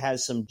league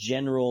has some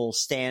general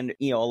standard,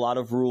 a lot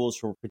of rules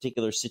for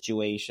particular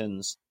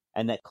situations,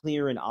 and that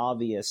clear and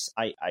obvious.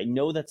 I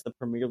know that's the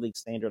Premier League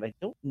standard. I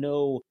don't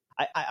know.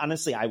 I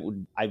honestly,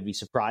 I'd be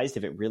surprised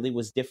if it really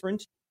was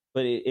different.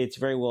 But it's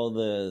very well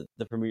that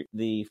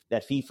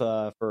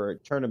FIFA for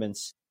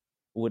tournaments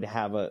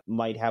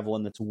might have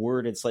one that's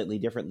worded slightly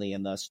differently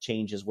and thus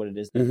changes what it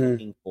is they're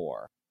looking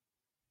for.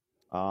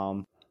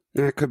 Yeah,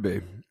 it could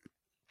be.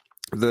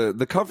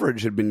 The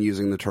coverage had been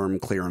using the term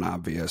clear and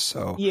obvious,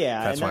 so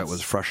that's why it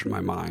was fresh in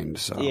my mind.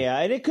 So yeah,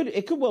 and it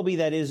could well be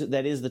that is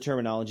the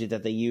terminology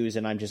that they use,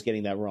 and I'm just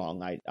getting that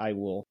wrong. I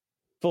will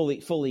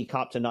fully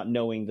cop to not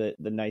knowing the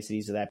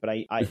niceties of that.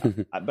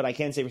 But but I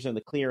can say for certain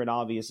the clear and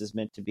obvious is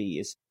meant to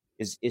be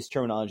is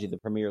terminology the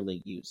Premier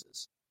League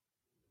uses.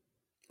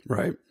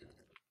 Right.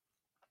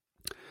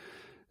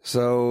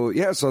 So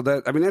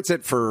that's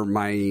it for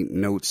my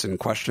notes and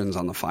questions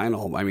on the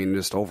final. I mean,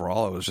 just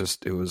overall,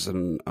 it was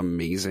an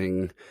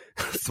amazing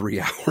 3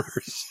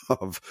 hours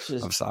of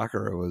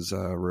soccer. It was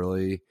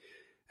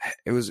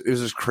it was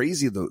just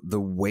crazy the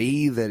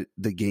way that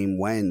the game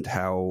went.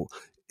 How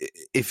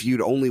if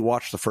you'd only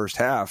watched the first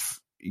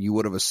half, you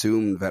would have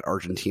assumed that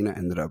Argentina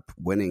ended up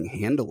winning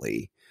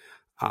handily.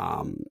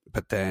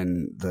 But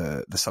then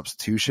the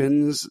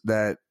substitutions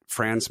that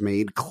France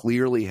made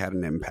clearly had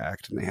an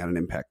impact, and they had an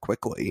impact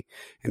quickly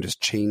and just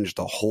changed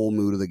the whole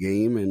mood of the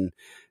game. And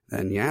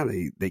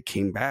then, they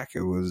came back.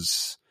 It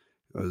was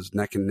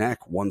neck and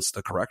neck once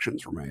the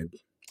corrections were made.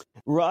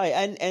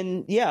 Right.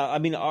 And I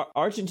mean,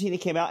 Argentina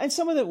came out, and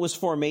some of it was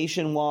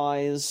formation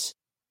wise.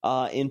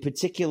 In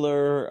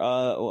particular,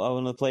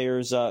 one of the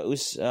players,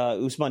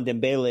 Ousmane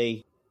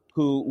Dembele,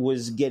 who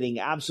was getting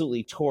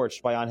absolutely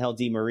torched by Angel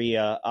Di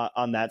Maria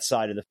on that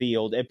side of the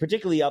field, and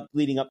particularly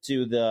leading up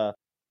to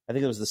I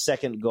think it was the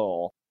second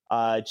goal.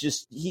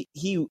 Just he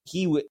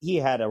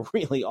had a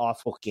really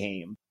awful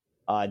game.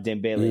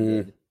 Dembele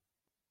did,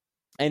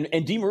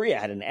 and Di Maria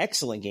had an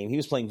excellent game. He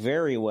was playing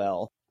very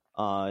well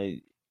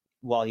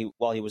while he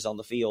was on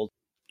the field.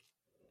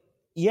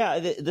 Yeah,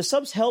 the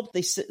subs helped.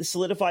 They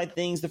solidified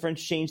things. The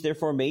French changed their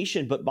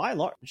formation, but by and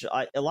large,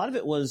 a lot of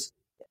it was.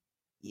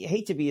 You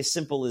hate to be as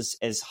simple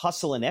as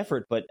hustle and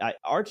effort, but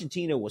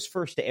Argentina was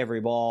first to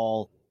every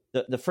ball.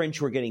 The French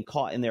were getting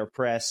caught in their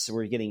press,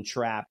 were getting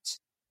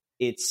trapped.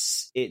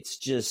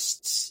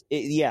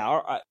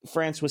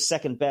 France was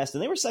second best,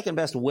 and they were second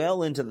best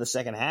well into the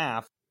second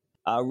half.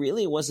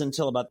 Really, it wasn't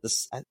until about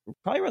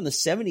probably around the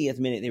 70th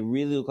minute they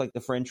really looked like the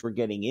French were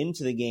getting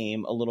into the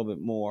game a little bit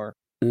more.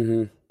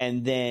 Mm-hmm.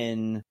 And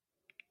then,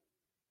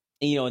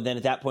 and then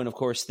at that point, of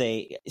course, I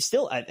think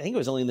it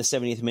was only in the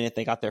 70th minute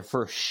they got their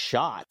first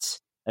shot.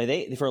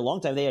 They for a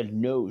long time they had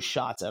no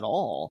shots at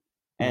all,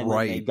 and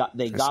right.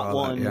 they got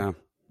one. That, yeah.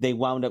 They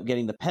wound up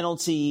getting the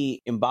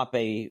penalty.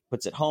 Mbappe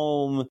puts it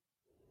home,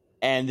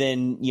 and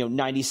then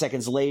 90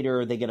 seconds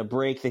later they get a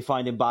break. They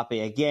find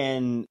Mbappe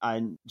again,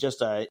 and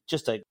just a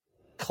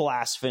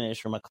class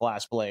finish from a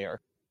class player.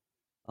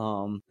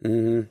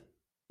 Mm-hmm.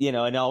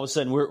 And all of a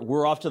sudden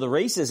we're off to the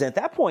races. And at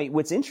that point,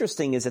 what's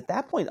interesting is at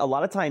that point a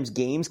lot of times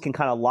games can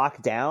kind of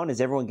lock down as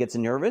everyone gets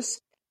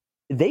nervous.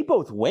 They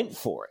both went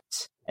for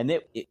it. And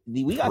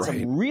we got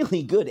some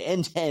really good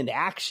end-to-end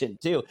action,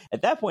 too.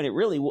 At that point, it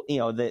really,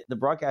 the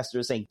broadcaster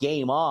was saying,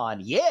 game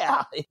on.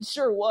 Yeah, it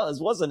sure was,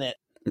 wasn't it?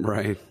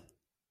 Right.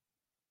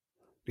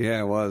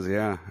 Yeah, it was.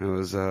 Yeah, it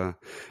was. I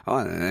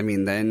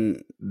mean,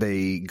 then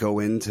they go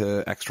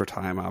into extra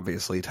time,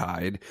 obviously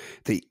tied.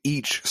 They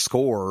each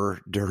score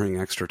during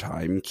extra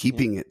time,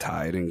 keeping it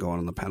tied and going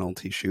on the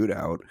penalty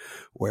shootout,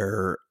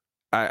 where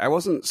I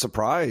wasn't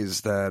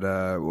surprised that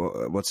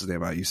what's his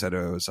name? You said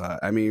it was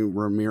Emi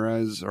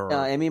Ramirez or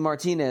Emi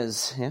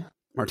Martinez. Yeah,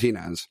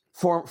 Martinez,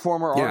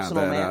 former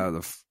Arsenal man.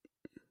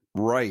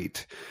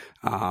 Right.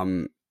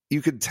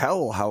 You could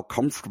tell how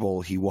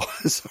comfortable he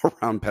was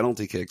around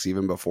penalty kicks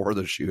even before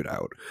the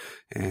shootout,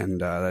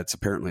 and that's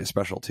apparently a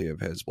specialty of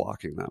his,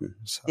 blocking them.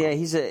 So. Yeah,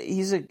 he's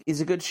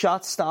a good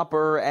shot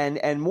stopper,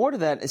 and more to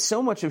that,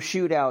 so much of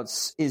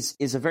shootouts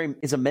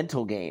is a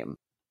mental game.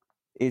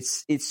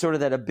 It's sort of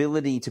that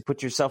ability to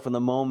put yourself in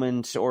the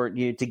moment or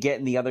to get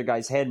in the other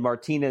guy's head.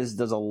 Martinez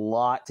does a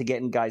lot to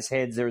get in guys'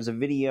 heads. There was a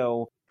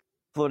video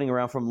floating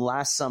around from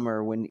last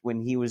summer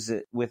when he was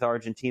with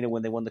Argentina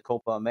when they won the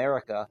Copa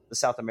America, the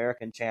South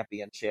American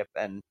Championship,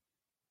 and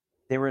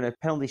they were in a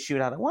penalty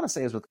shootout. I want to say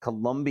it was with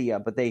Colombia,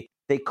 but they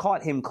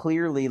caught him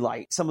clearly,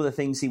 like some of the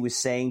things he was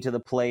saying to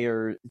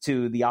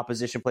the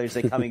opposition players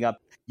coming up.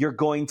 You're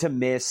going to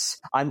miss.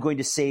 I'm going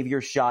to save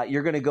your shot.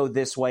 You're going to go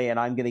this way, and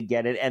I'm going to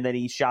get it. And then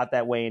he shot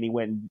that way, and he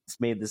went and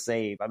made the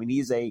save. I mean, he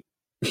is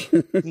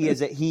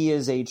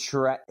a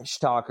trash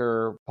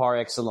talker par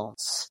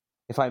excellence,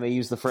 if I may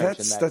use the French.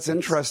 That's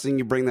interesting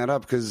you bring that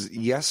up, because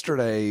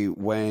yesterday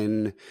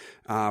when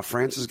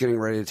France was getting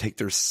ready to take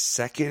their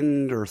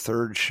second or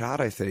third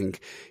shot, I think,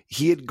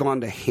 he had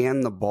gone to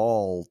hand the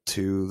ball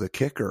to the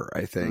kicker,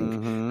 I think,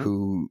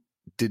 who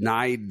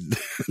denied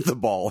the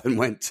ball and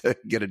went to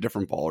get a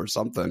different ball or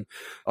something.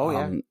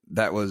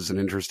 That was an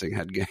interesting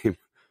head game.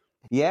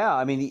 Yeah,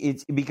 I mean,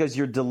 it's because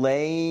you're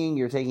delaying,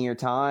 you're taking your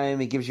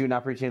time. It gives you an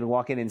opportunity to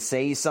walk in and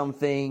say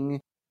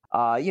something.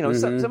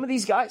 Some of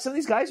these guys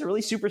are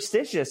really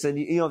superstitious, and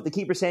if the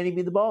keeper's handing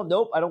me the ball,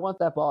 nope, I don't want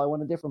that ball. I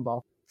want a different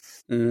ball.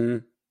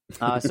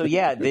 Mm-hmm. So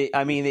yeah,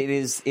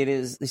 it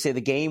is. They say the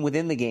game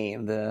within the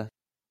game, the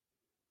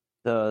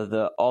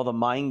all the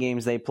mind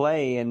games they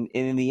play, and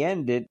in the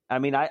end,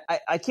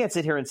 I can't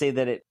sit here and say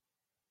that it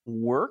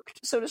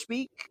worked, so to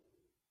speak,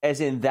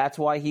 as in that's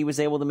why he was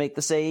able to make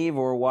the save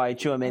or why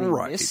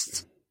Tchouaméni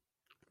missed,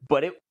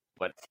 but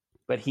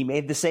he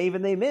made the save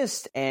and they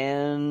missed,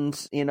 and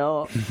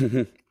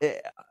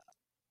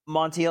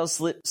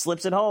Montiel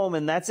slips it home,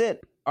 and that's it.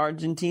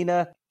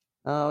 Argentina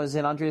Oh, is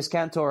it Andres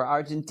Cantor,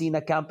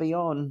 Argentina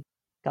campeón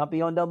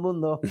del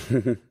mundo?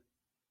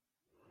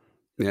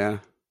 Yeah.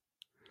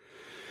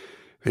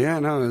 Yeah,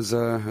 no, it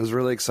was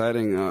really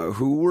exciting.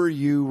 Who were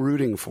you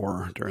rooting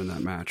for during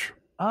that match?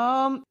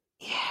 Yeah,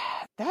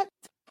 that,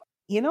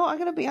 I'm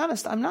going to be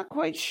honest, I'm not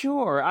quite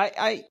sure.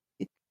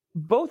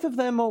 Both of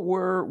them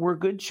were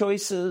good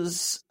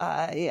choices.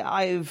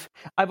 I've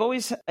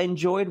always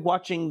enjoyed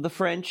watching the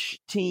French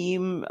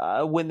team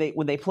when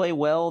they play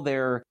well.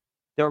 They're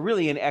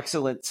really an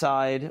excellent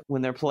side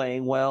when they're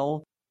playing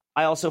well.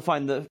 I also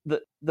find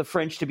the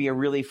French to be a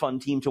really fun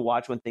team to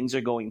watch when things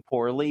are going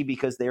poorly,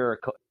 because the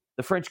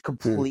French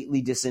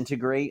completely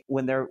disintegrate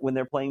when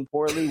they're playing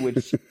poorly.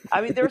 Which,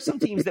 I mean, there are some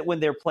teams that when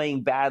they're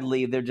playing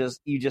badly,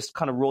 you just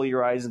kind of roll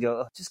your eyes and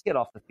go, oh, just get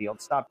off the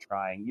field, stop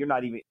trying. You're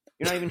not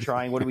even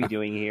trying. What are we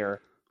doing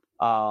here?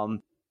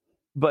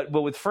 But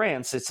with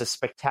France, it's a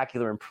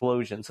spectacular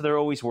implosion, so they're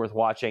always worth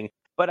watching.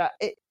 But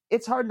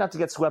it's hard not to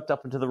get swept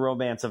up into the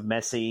romance of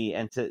Messi,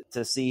 and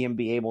to see him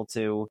be able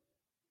to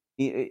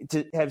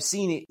have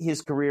seen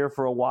his career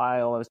for a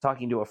while. I was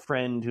talking to a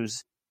friend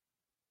who's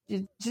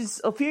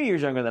just a few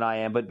years younger than I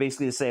am, but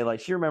basically to say, like,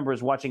 she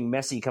remembers watching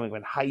Messi coming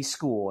in high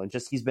school, and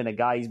just he's been a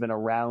guy, he's been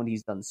around,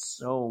 he's done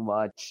so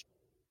much,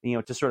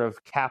 to sort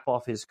of cap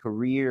off his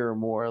career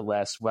more or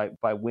less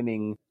by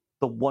winning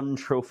the one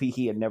trophy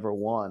he had never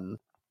won.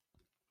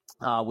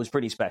 Was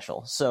pretty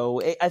special.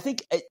 So I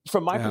think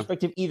from my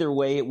perspective, either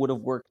way, it would have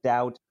worked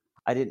out.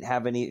 I didn't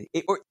have the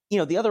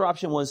other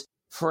option was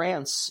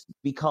France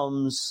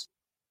becomes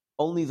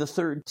only the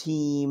third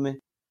team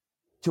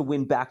to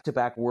win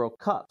back-to-back World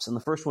Cups, and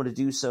the first one to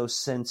do so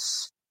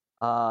since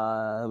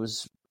Brazil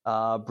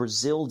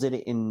did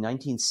it in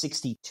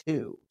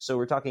 1962. So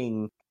we're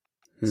talking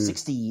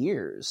 60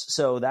 years.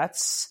 So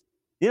that's,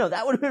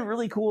 that would have been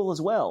really cool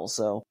as well.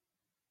 So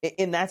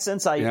in that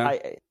sense,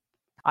 I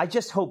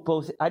just hope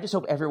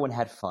everyone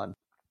had fun.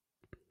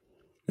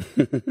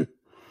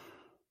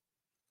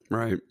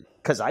 Right.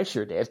 Because I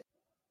sure did.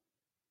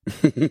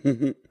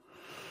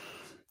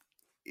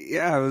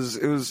 Yeah,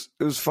 it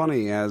was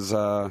funny as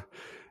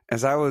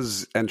I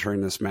was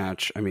entering this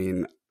match. I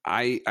mean,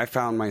 I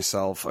found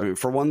myself,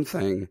 for one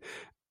thing,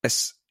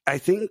 I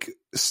think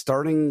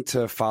starting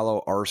to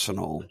follow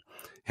Arsenal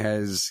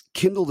has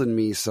kindled in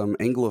me some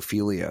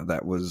Anglophilia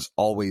that was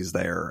always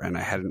there and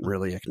I hadn't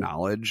really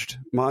acknowledged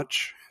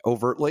much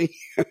overtly,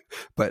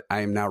 but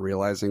I am now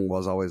realizing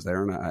was always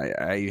there. And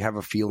I have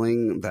a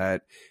feeling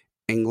that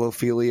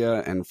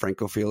Anglophilia and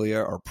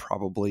Francophilia are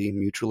probably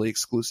mutually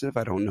exclusive.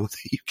 I don't know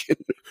that you can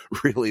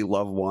really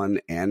love one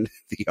and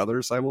the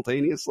other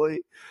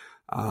simultaneously.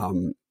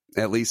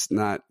 At least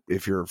not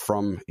if you're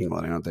from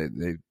England. I know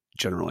they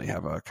generally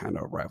have a kind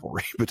of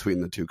rivalry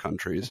between the two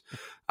countries.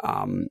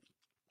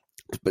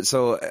 But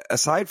so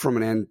aside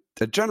from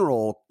a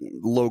general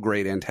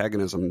low-grade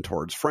antagonism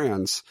towards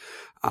France,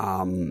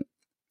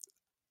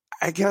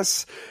 I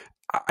guess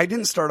I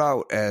didn't start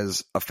out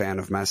as a fan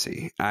of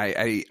Messi.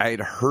 I'd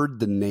heard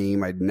the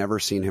name. I'd never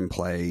seen him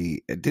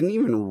play. I didn't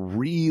even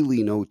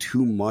really know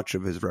too much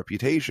of his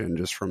reputation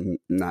just from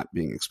not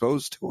being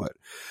exposed to it.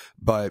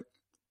 But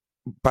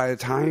by the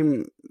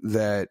time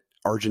that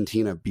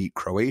Argentina beat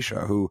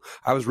Croatia, who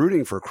I was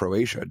rooting for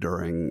Croatia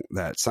during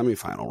that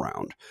semifinal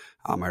round,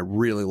 I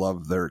really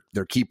loved their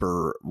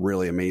keeper.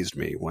 Really amazed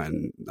me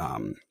when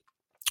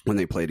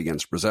they played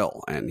against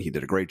Brazil, and he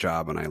did a great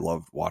job, and I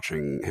loved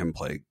watching him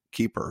play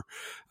keeper.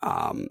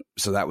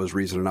 So that was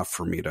reason enough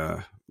for me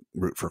to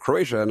root for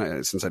Croatia,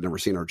 and since I'd never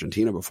seen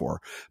Argentina before.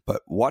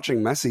 But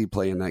watching Messi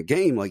play in that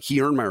game, like,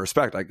 he earned my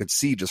respect. I could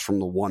see just from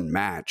the one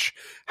match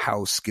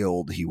how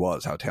skilled he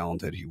was, how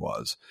talented he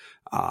was.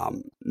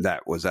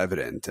 That was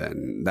evident,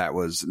 and that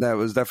was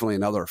definitely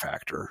another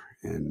factor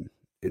in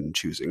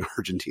choosing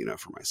Argentina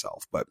for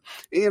myself. But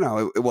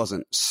it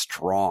wasn't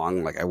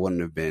strong. Like, I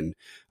wouldn't have been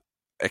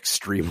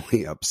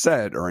extremely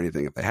upset or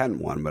anything if they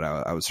hadn't won, but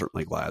I was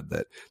certainly glad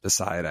that the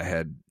side I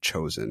had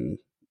chosen,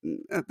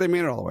 they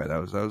made it all the way.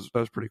 That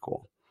was pretty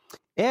cool.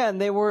 Yeah, and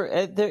they were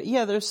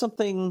there's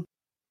something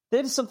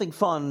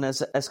fun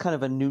as kind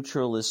of a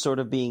neutral, is sort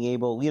of being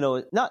able,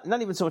 not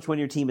even so much when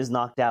your team is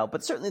knocked out,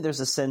 but certainly there's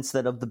a sense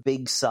that of the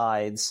big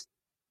sides,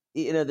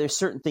 there's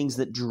certain things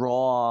that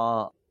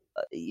draw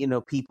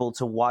people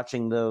to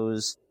watching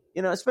those.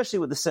 Especially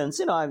with the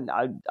sense,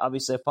 I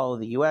obviously follow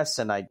the U.S.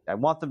 and I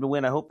want them to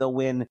win. I hope they'll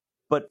win.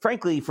 But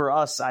frankly, for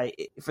us,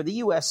 for the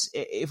U.S.,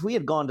 if we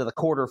had gone to the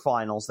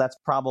quarterfinals, that's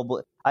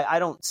probably, I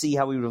don't see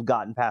how we would have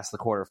gotten past the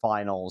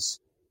quarterfinals,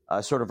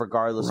 sort of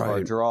regardless of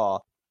our draw.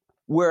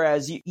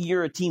 Whereas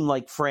you're a team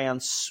like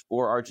France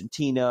or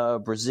Argentina,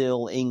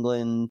 Brazil,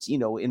 England,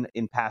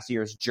 in past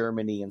years,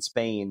 Germany and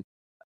Spain.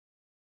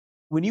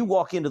 When you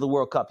walk into the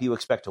World Cup, you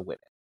expect to win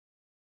it,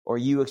 or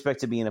you expect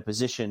to be in a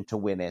position to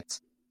win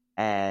it.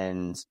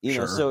 And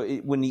Sure. So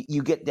when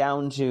you get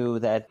down to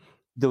that,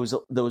 those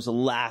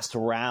last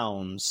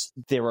rounds,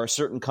 there are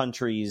certain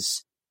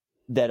countries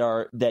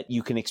that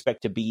you can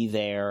expect to be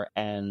there,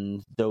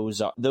 and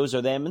those are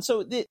them. And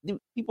so the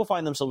people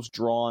find themselves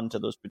drawn to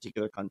those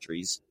particular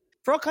countries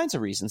for all kinds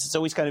of reasons. It's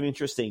always kind of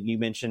interesting. You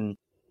mentioned,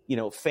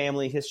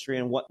 family history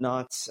and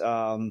whatnot.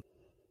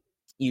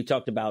 You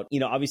talked about,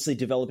 obviously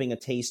developing a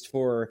taste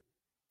for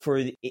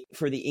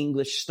the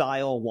English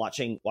style,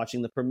 watching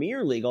the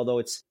Premier League. Although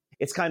it's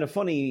kind of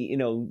funny,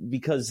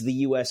 because the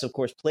U.S. of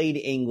course played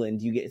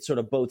England. You get sort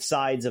of both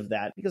sides of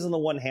that, because on the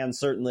one hand,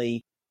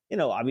 certainly,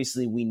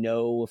 obviously we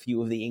know a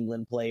few of the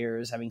England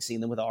players, having seen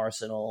them with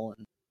Arsenal,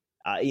 and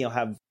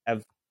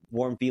have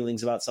warm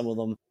feelings about some of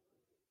them.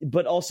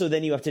 But also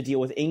then you have to deal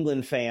with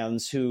England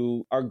fans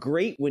who are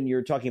great when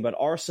you're talking about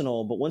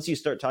Arsenal, but once you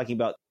start talking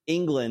about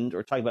England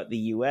or talking about the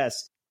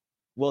US,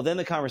 well, then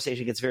the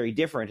conversation gets very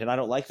different, and I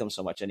don't like them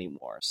so much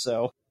anymore.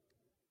 So,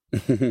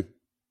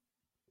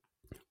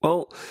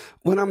 well,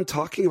 when I'm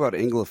talking about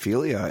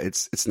Anglophilia,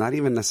 it's not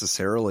even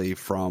necessarily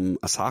from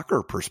a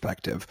soccer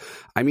perspective.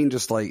 I mean,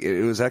 just like,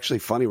 it was actually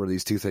funny where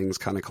these two things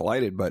kind of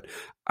collided, but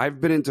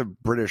I've been into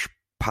British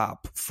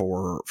pop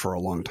for a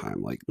long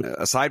time, like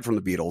aside from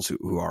the Beatles,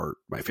 who are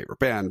my favorite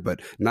band,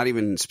 but not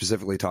even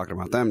specifically talking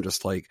about them,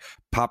 just like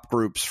pop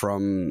groups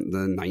from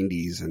the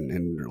 90s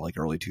and like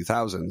early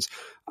 2000s.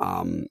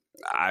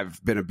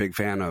 I've been a big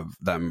fan of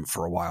them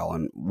for a while,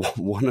 and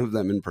one of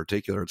them in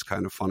particular, it's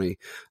kind of funny,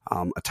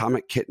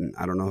 Atomic Kitten.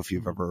 I don't know if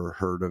you've ever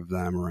heard of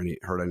them or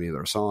heard any of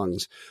their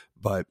songs,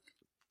 but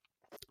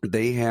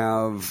they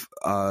have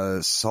a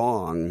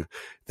song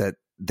that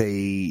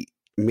they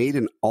made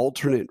an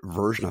alternate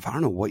version of. I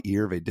don't know what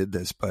year they did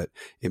this, but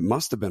it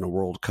must have been a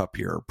World Cup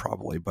year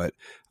probably, but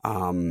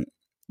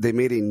they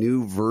made a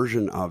new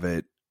version of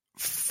it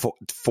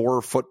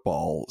for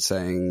football,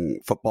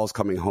 saying football's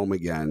coming home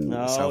again.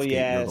 Oh, Southgate,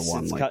 yes,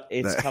 you're the one.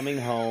 it's coming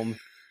home.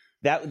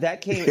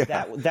 That came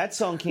that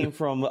song came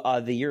from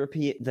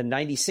the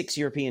 96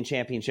 European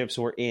Championships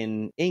were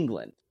in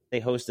England.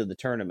 They hosted the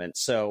tournament.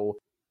 So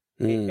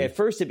at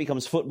first it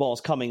becomes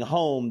football's coming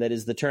home. That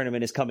is, the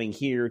tournament is coming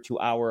here to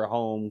our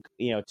home,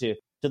 to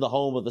the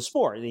home of the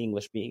sport, the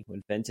English being who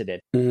invented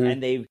it.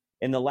 And they've,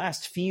 in the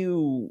last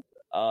few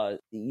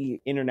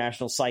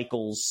international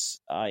cycles,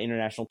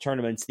 international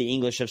tournaments, the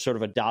English have sort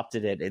of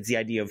adopted it. It's the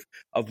idea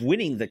of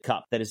winning the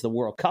cup. That is, the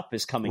World Cup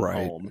is coming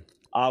home,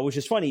 which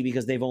is funny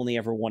because they've only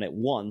ever won it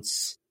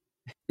once.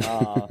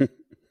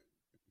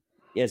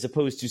 As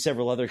opposed to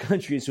several other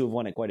countries who have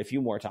won it quite a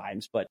few more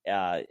times. But,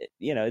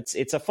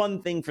 it's a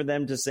fun thing for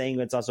them to say.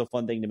 It's also a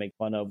fun thing to make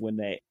fun of when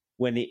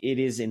it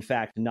is in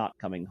fact not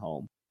coming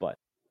home. But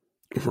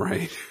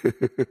right.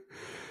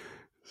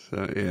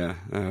 So yeah,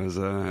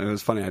 it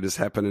was funny. I just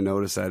happened to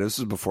notice that. This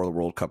was before the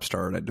World Cup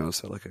started. I'd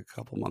noticed it like a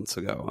couple months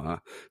ago.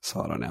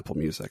 Saw it on Apple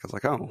Music. I was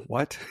like, oh,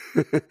 what?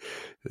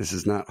 This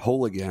is not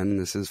whole again.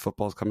 This is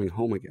football's coming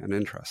home again.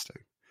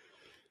 Interesting.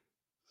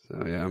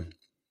 So yeah,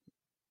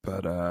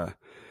 but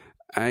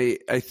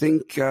I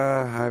think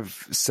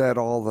I've said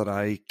all that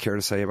I care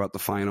to say about the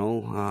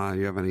final.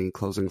 You have any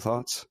closing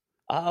thoughts?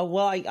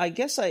 Well, I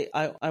guess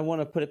I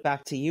want to put it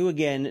back to you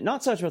again,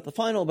 not so much about the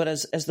final, but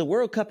as the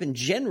World Cup in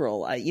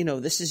general.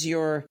 This is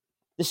your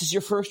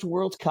first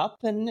World Cup,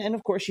 and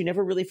of course you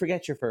never really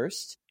forget your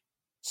first.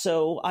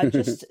 So I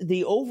just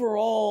the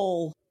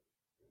overall,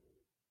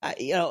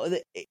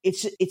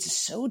 it's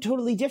so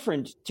totally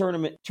different.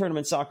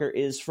 Tournament soccer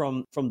is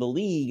from the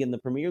league and the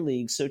Premier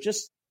League. So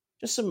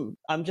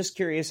I'm just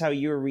curious how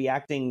you're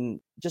reacting,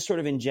 just sort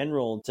of in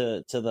general,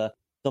 to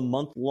the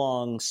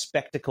month-long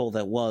spectacle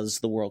that was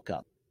the World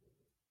Cup.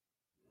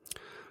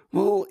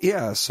 Well,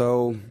 yeah,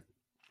 so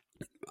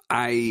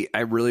I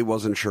really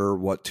wasn't sure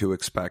what to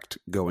expect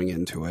going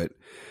into it.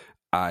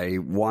 I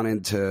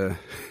wanted to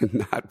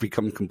not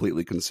become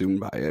completely consumed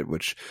by it,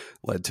 which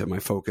led to my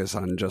focus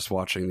on just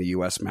watching the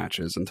U.S.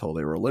 matches until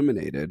they were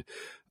eliminated.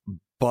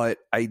 But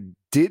I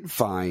did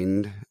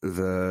find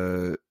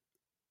the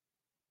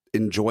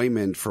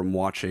enjoyment from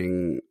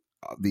watching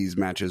these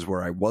matches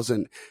where I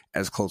wasn't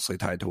as closely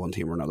tied to one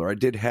team or another. I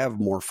did have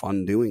more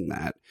fun doing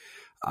that.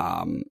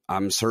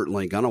 I'm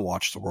certainly going to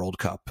watch the World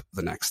Cup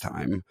the next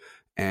time.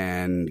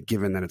 And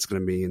given that it's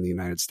going to be in the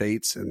United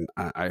States, and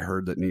I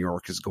heard that New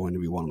York is going to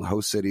be one of the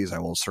host cities, I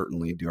will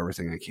certainly do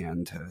everything I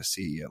can to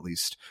see at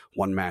least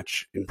one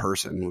match in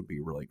person. Would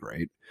be really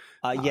great.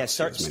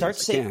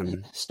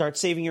 Start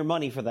saving your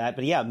money for that.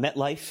 But yeah,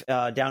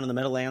 MetLife down in the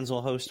Meadowlands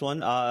will host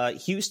one.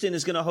 Houston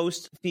is going to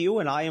host a few,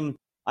 and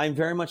I'm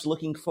very much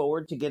looking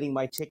forward to getting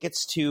my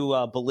tickets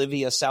to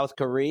Bolivia, South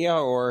Korea,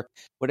 or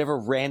whatever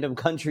random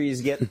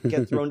countries get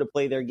thrown to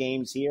play their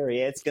games here.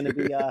 Yeah, it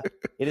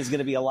is going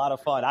to be a lot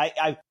of fun.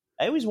 I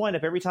always wind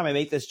up, every time I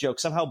make this joke,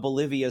 somehow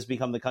Bolivia has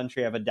become the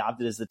country I've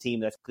adopted as the team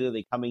that's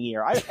clearly coming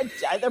here.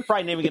 They're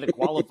probably never going to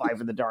qualify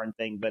for the darn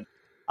thing, but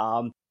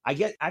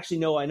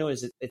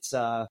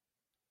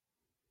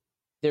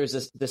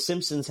The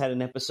Simpsons had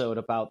an episode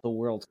about the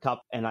World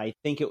Cup, and I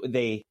think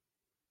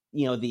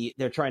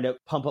they're trying to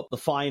pump up the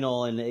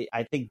final, and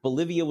I think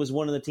Bolivia was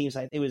one of the teams.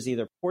 I think it was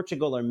either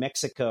Portugal or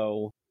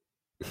Mexico.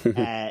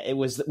 It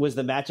was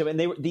the matchup, and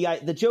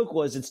the joke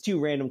was it's two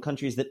random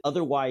countries that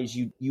otherwise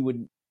you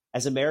would,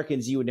 as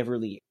Americans, you would never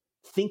really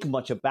think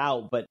much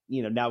about, but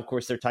now of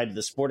course they're tied to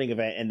the sporting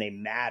event and they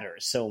matter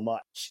so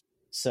much.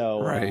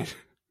 So right,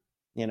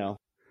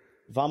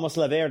 vamos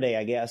la verde,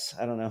 I guess.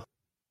 I don't know.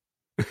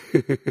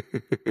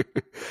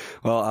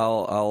 Well,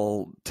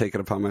 I'll take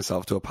it upon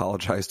myself to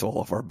apologize to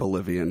all of our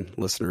Bolivian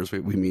listeners. We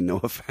mean no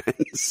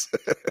offense.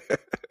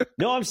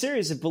 No, I'm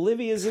serious. If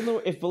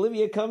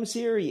Bolivia comes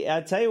here,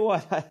 I tell you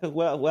what.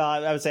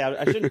 I would say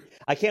I shouldn't.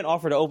 I can't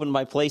offer to open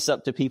my place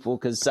up to people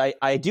because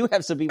I do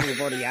have some people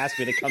who've already asked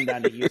me to come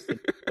down to Houston.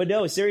 But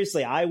no,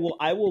 seriously, I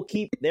will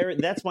keep there.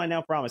 That's my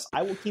now promise.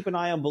 I will keep an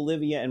eye on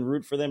Bolivia and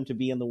root for them to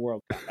be in the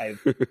World Cup.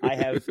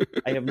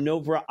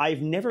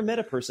 I've never met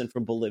a person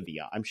from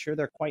Bolivia. I'm sure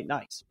they're quite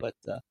nice, but.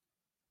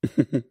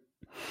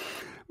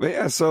 But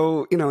yeah,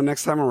 so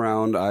next time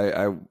around,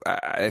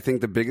 I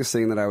think the biggest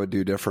thing that I would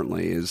do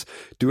differently is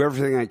do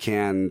everything I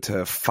can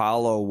to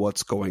follow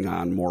what's going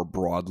on more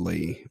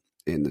broadly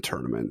in the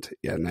tournament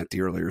and at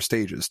the earlier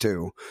stages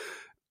too.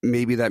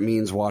 Maybe that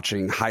means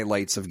watching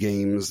highlights of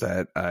games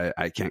that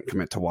I can't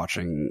commit to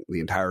watching the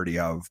entirety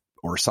of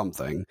or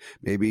something.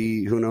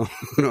 Maybe who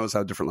knows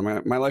how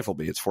different my life will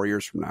be. It's 4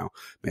 years from now.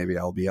 Maybe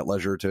I'll be at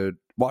leisure to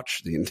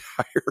watch the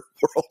entire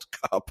World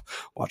Cup,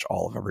 watch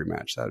all of every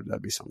match.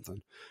 That'd be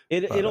something.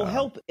 It'll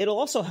help. It'll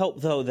also help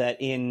though that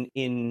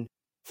in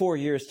 4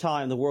 years'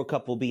 time the World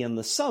Cup will be in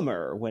the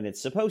summer when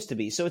it's supposed to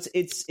be. So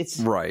it's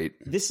right.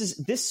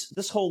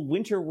 This whole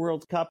Winter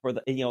World Cup or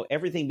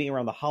everything being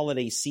around the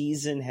holiday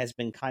season has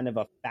been kind of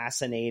a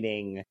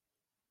fascinating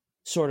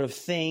sort of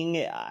thing.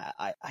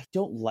 I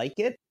don't like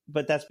it,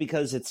 but that's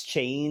because it's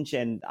change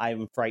and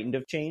I'm frightened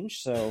of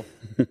change. So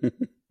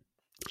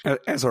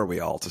as are we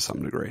all to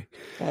some degree.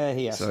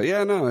 Yes. So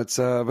yeah, no, it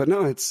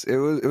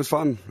was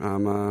fun.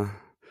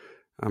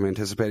 I'm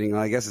anticipating.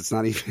 I guess it's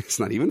not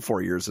even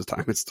 4 years this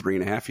time. It's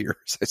 3.5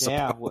 years, I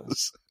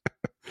suppose.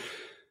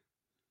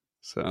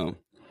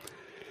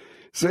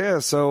 Yeah.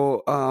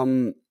 So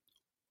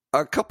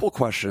a couple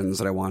questions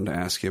that I wanted to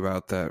ask you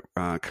about that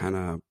kind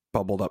of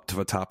bubbled up to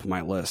the top of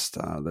my list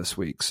this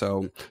week.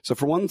 So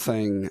for one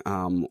thing,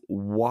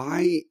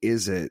 why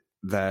is it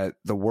that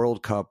the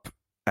World Cup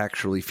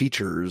actually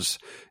features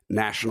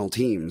national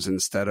teams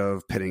instead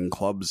of pitting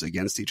clubs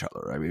against each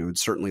other? I mean, it would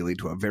certainly lead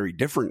to a very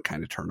different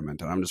kind of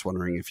tournament. And I'm just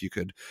wondering if you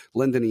could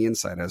lend any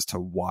insight as to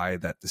why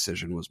that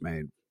decision was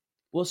made.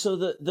 Well, so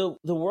the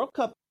World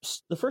Cup,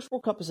 the first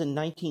World Cup was in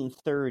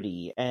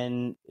 1930,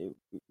 and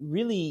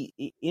really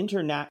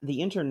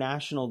the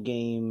international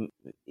game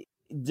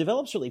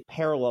develops really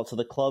parallel to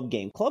the club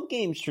game. Club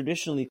games,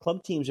 traditionally,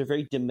 club teams are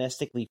very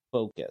domestically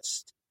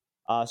focused.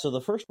 So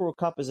the first World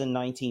Cup is in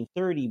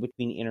 1930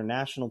 between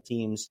international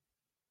teams.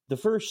 The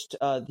first,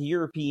 the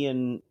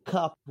European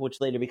Cup, which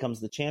later becomes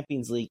the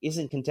Champions League,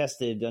 isn't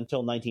contested until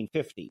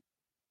 1950.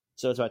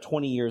 So it's about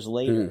 20 years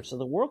later. So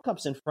the World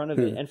Cup's in front of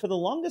it. And for the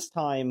longest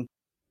time,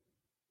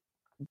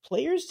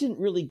 players didn't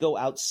really go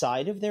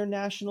outside of their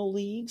national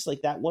leagues.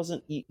 Like that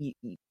wasn't, you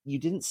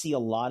didn't see a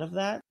lot of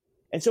that.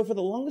 And so for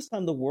the longest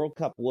time, the World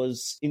Cup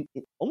was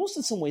almost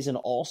in some ways an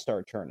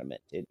all-star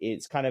tournament.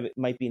 It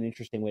might be an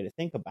interesting way to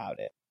think about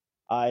it.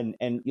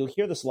 And you'll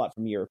hear this a lot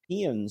from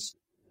Europeans,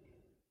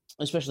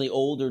 especially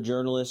older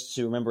journalists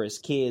who remember as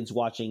kids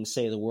watching,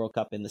 say, the World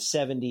Cup in the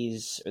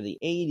 70s or the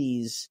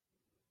 80s.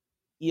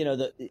 You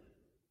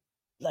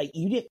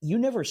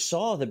never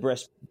saw the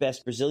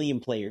best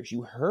Brazilian players.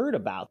 You heard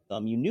about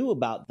them, you knew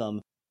about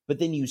them, but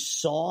then you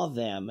saw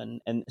them,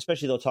 and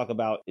especially they'll talk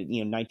about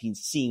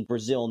seeing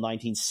Brazil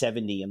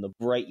 1970 and the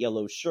bright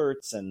yellow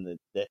shirts and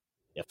the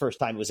first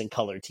time it was in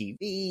color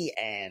TV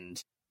and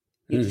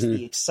just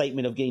the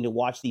excitement of getting to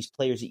watch these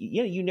players.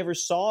 You never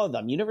saw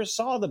them. You never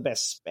saw the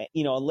best,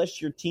 unless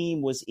your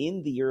team was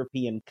in the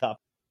European Cup,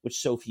 which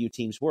so few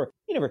teams were.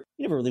 You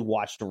never really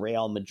watched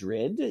Real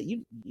Madrid.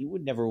 You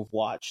would never have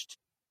watched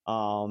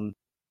some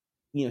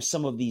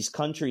of these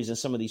countries and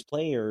some of these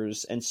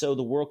players. And so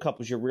the World Cup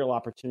was your real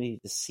opportunity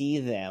to see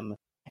them.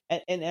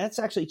 And that's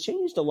actually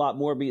changed a lot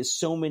more because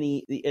so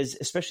many,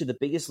 especially the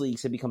biggest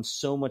leagues, have become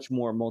so much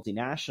more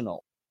multinational,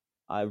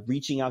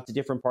 reaching out to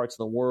different parts of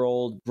the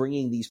world,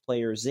 bringing these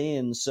players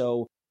in.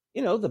 So,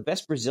 the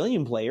best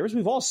Brazilian players,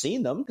 we've all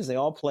seen them because they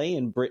all play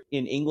in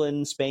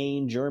England,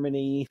 Spain,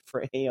 Germany,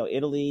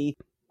 Italy.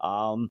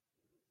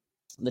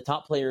 The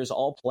top players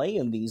all play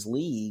in these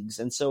leagues.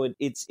 And so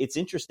it's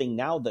interesting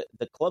now that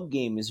the club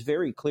game is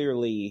very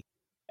clearly,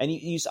 and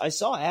I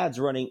saw ads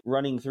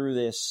running through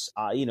this,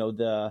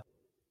 the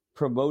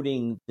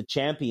promoting the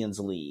Champions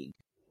League,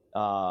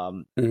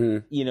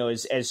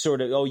 as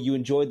sort of, you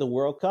enjoyed the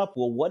World Cup.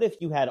 Well, what if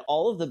you had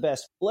all of the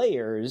best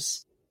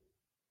players,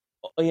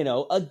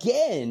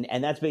 again,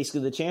 and that's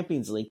basically the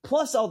Champions League,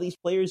 plus all these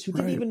players who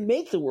didn't even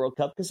make the World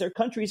Cup because their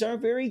countries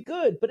aren't very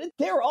good, but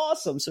they're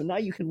awesome. So now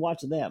you can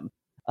watch them.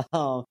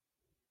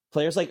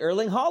 Players like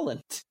Erling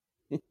Haaland.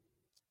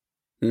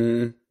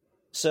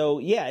 So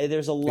yeah,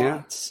 there's a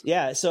lot.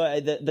 Yeah. So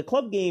the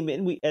club game,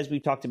 and as we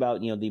talked about,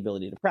 the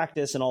ability to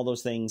practice and all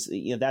those things,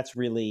 that's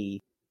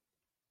really,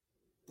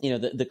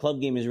 the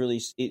club game is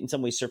really in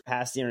some ways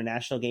surpassed the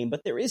international game.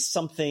 But there is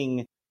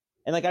something,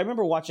 and like I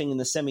remember watching in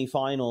the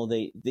semifinal,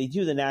 they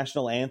do the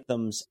national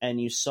anthems, and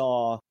you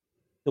saw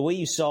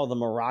the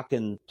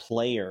Moroccan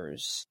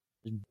players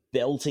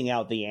belting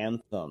out the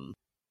anthem.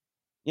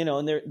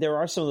 And there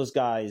are some of those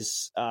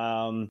guys.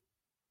 Some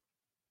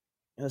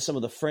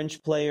of the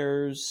French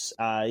players.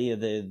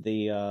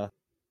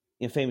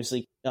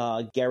 Famously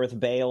Gareth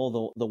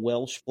Bale, the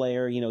Welsh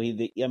player.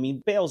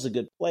 Bale's a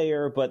good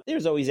player, but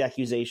there's always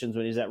accusations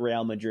when he's at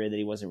Real Madrid that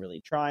he wasn't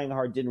really trying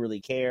hard, didn't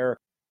really care.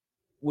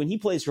 When he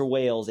plays for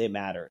Wales, it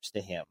matters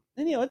to him.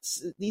 And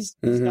it's these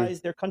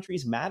guys, their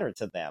countries matter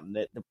to them.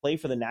 That the play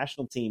for the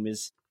national team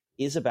is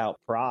about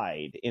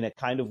pride in a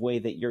kind of way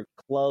that your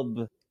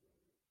club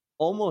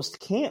almost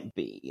can't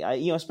be.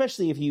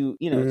 Especially if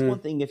it's one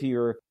thing if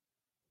you're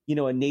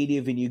a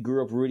native and you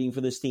grew up rooting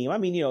for this team.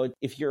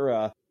 If you're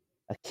a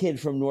kid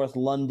from North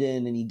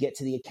London and you get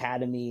to the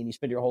academy and you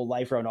spend your whole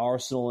life around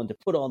Arsenal, and to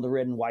put on the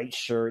red and white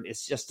shirt,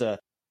 it's just a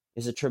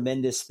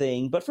tremendous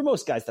thing. But for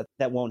most guys,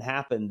 that won't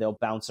happen. They'll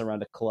bounce around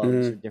to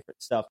clubs or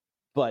different stuff.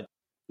 But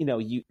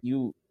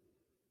you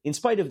in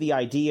spite of the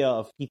idea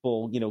of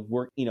people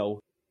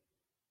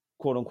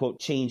quote unquote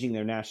changing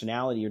their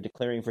nationality or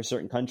declaring for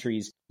certain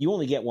countries, you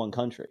only get one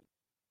country,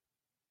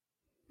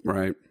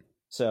 right?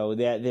 So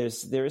there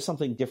is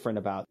something different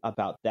about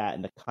that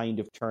and the kind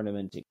of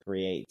tournament it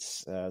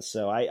creates.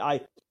 So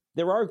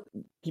there are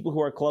people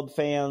who are club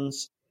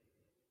fans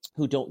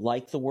who don't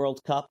like the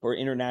World Cup or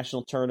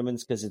international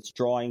tournaments because it's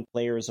drawing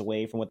players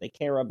away from what they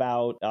care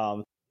about.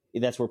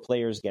 That's where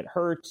players get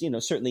hurt.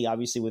 Certainly,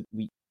 obviously,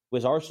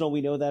 with Arsenal, we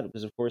know that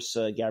because, of course,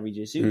 Gabriel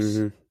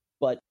Jesus.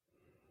 But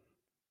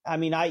I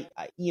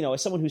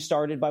as someone who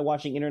started by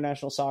watching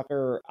international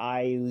soccer,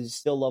 I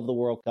still love the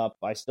World Cup.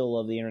 I still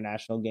love the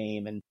international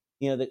game, and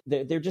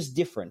they're just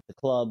different. The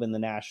club and the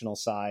national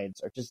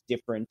sides are just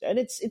different, and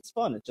it's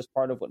fun. It's just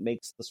part of what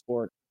makes the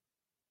sport,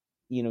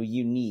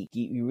 unique.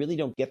 You really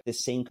don't get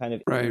this same kind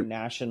of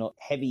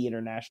heavy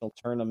international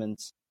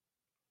tournaments.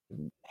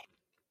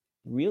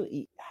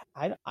 Really,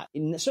 I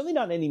certainly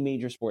not any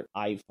major sport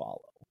I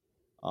follow.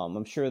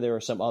 I'm sure there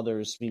are some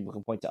others. People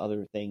can point to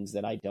other things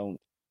that I don't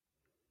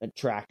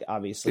track,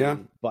 obviously. Yeah.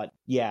 But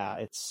yeah,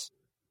 it's.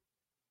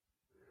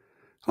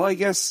 Well, I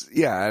guess,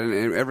 yeah,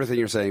 and everything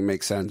you're saying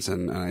makes sense,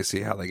 and I see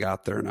how they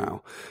got there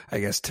now. I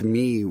guess to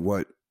me,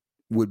 what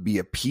would be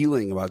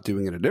appealing about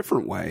doing it a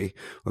different way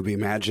would be,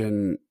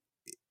 imagine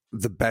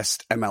the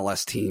best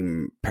MLS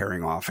team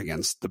pairing off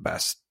against the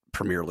best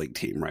Premier League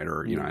team, right?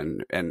 Or,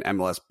 and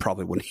MLS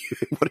probably wouldn't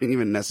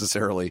even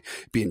necessarily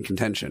be in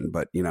contention,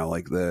 but,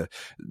 like the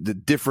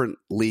different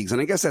leagues. And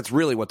I guess that's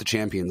really what the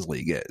Champions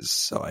League is.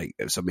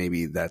 So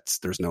maybe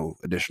there's no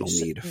additional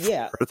need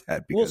for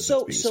that because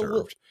it's being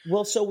served.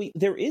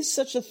 There is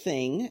such a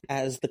thing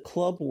as the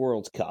Club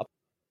World Cup,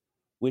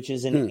 which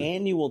is an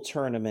annual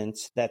tournament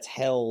that's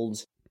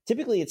held.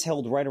 Typically, it's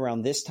held right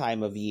around this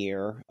time of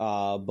year,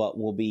 but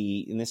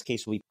in this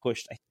case, will be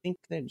pushed. I think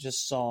they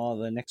just saw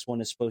the next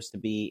one is supposed to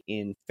be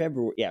in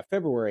February. Yeah,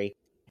 February.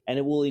 And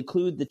it will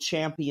include the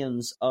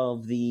champions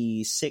of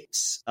the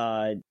 6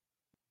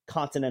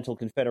 continental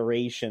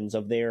confederations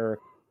of their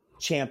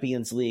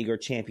Champions League or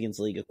Champions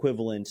League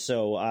equivalent.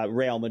 So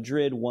Real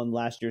Madrid won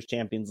last year's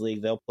Champions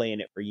League. They'll play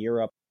in it for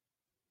Europe.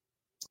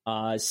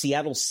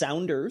 Seattle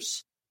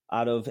Sounders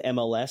out of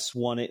MLS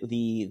won it,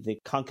 the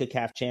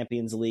CONCACAF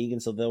Champions League,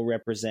 and so they'll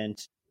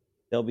represent.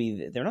 They're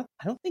not.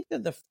 I don't think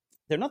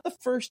they're not the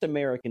first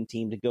American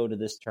team to go to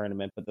this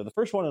tournament, but they're the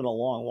first one in a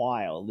long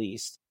while, at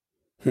least.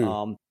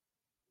 And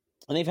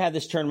they've had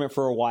this tournament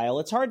for a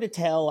while. It's hard to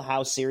tell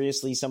how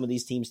seriously some of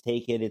these teams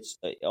take it. It's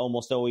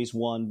almost always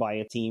won by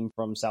a team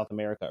from South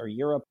America or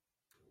Europe.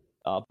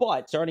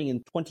 But starting in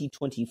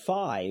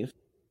 2025.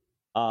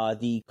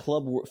 The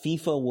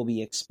FIFA will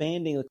be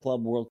expanding the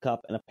Club World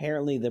Cup, and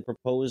apparently the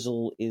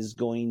proposal is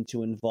going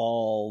to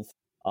involve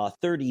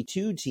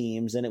 32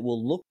 teams, and it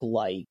will look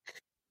like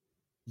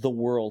the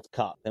World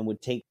Cup and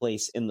would take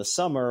place in the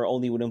summer,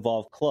 only would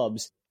involve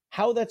clubs.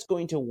 How that's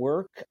going to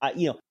work,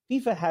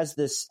 FIFA has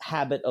this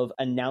habit of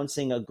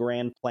announcing a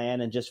grand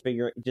plan and just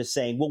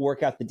saying we'll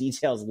work out the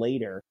details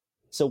later.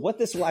 So what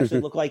this will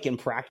actually look like in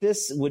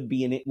practice will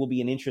be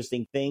an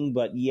interesting thing.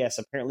 But yes,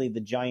 apparently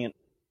the giant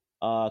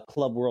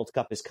Club World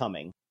Cup is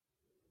coming.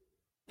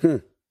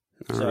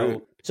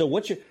 So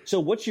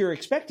what you're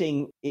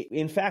expecting,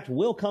 in fact,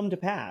 will come to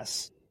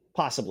pass.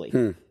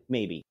 Possibly,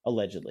 maybe,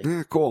 allegedly.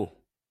 Yeah, cool.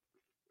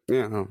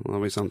 Yeah,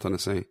 that'll be something to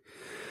see.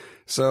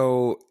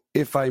 So,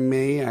 if I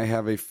may, I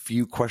have a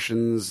few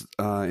questions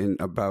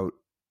about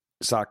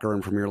soccer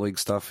and Premier League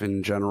stuff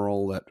in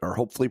general that are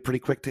hopefully pretty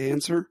quick to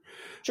answer.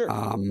 Sure.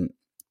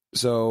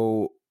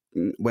 So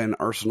when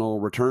Arsenal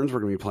returns, we're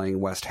going to be playing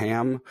West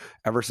Ham.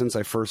 Ever since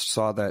I first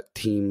saw that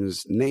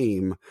team's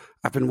name,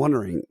 I've been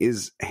wondering,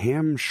 is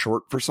ham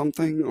short for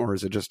something, or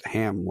is it just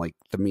ham like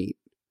the meat?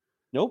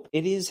 Nope,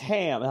 it is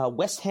Ham.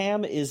 West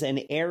Ham is an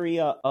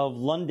area of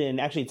London.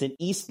 Actually, it's in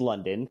East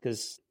London,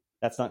 because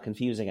that's not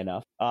confusing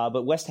enough.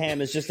 But West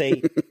Ham is just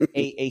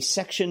a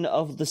section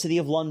of the city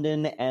of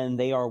London, and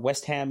they are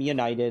West Ham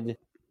United,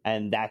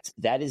 and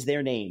that is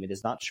their name. It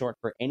is not short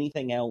for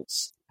anything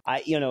else. I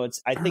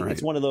think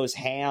it's one of those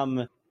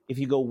Ham. If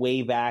you go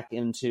way back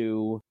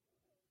into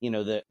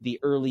the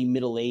early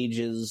Middle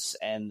Ages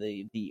and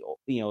the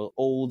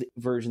old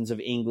versions of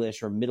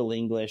English or Middle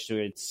English,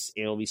 where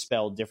it'll be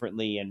spelled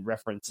differently and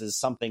references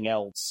something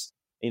else,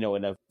 in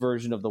a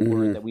version of the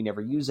word that we never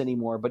use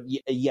anymore. But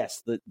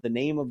yes, the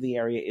name of the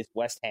area is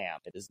West Ham.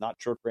 It is not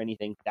short for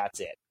anything. That's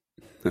it.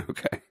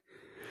 Okay.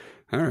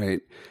 All right.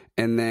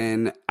 And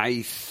then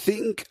I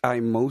think I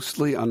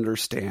mostly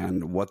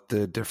understand what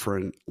the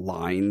different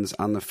lines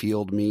on the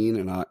field mean,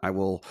 and I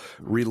will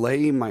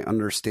relay my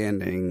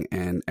understanding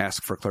and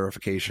ask for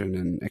clarification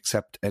and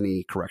accept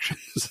any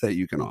corrections that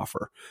you can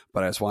offer.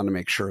 But I just want to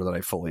make sure that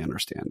I fully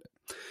understand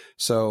it.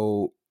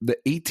 So the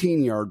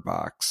 18-yard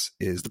box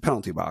is the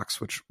penalty box,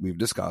 which we've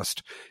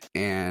discussed,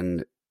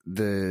 and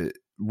the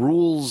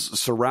rules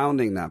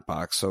surrounding that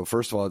box. So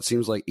first of all, it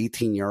seems like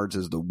 18 yards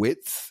is the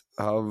width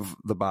of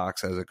the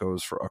box as it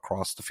goes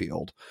across the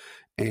field.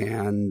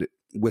 And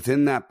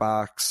within that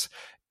box,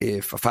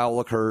 if a foul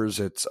occurs,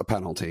 it's a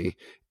penalty.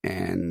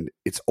 And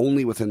it's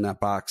only within that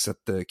box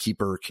that the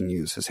keeper can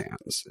use his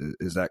hands.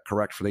 Is that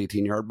correct for the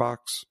 18-yard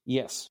box?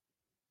 Yes.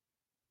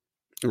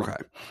 Okay.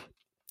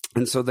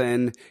 And so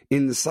then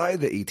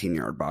inside the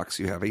 18-yard box,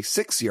 you have a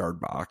 6-yard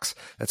box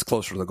that's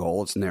closer to the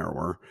goal. It's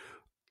narrower.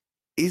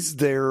 Is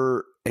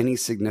there any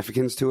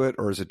significance to it,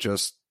 or is it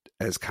just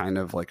as kind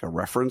of like a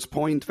reference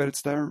point that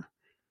it's there?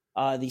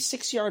 The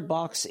 6-yard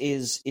box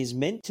is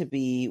meant to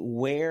be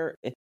where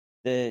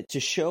to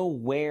show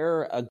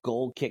where a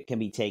goal kick can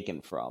be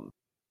taken from.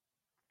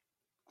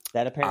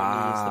 That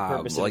apparently is the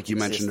purpose of like you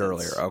existence. mentioned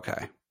earlier.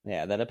 Okay.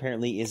 Yeah, that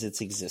apparently is its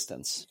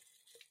existence.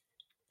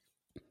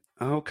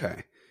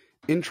 Okay.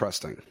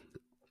 Interesting.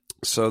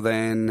 So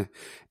then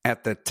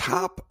at the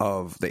top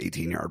of the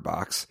 18-yard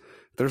box,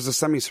 there's a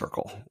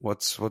semicircle.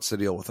 What's the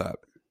deal with that?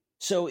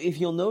 So if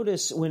you'll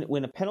notice,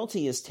 when a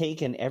penalty is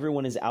taken,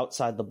 everyone is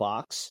outside the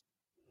box,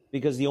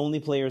 because the only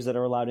players that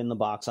are allowed in the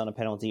box on a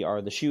penalty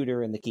are the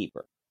shooter and the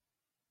keeper.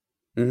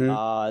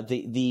 Mm-hmm.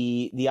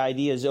 The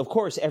idea is, of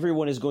course,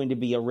 everyone is going to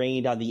be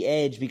arraigned on the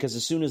edge, because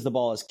as soon as the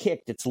ball is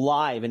kicked, it's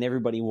live and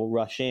everybody will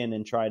rush in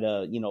and try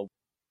to,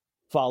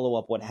 follow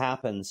up what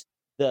happens.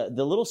 The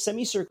little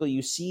semicircle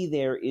you see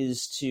there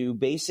is to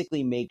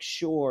basically make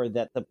sure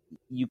that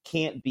you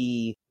can't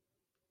be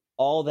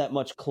all that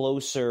much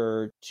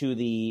closer to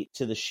the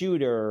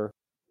shooter.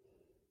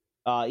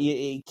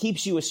 It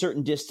keeps you a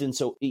certain distance,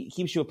 so it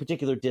keeps you a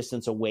particular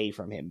distance away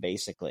from him,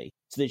 basically,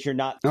 so that you're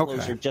not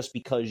closer just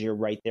because you're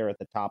right there at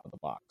the top of the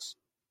box.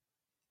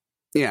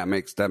 Yeah,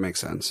 that makes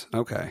sense.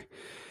 Okay.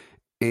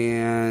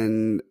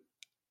 And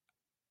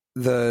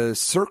the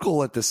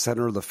circle at the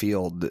center of the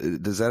field,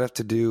 does that have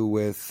to do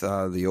with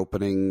the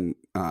opening?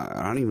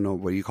 I don't even know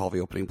what you call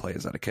the opening play.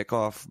 Is that a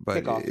kickoff?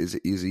 But kickoff. Is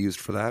it used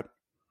for that?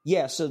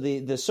 Yeah, so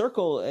the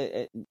circle,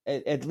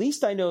 at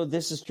least I know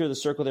this is true, the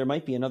circle, there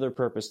might be another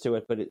purpose to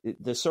it, but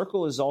the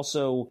circle is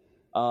also,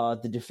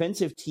 the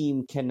defensive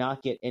team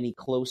cannot get any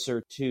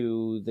closer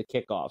to the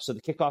kickoff. So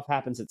the kickoff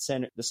happens at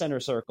the center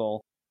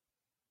circle,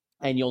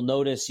 and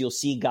you'll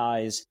see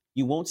guys,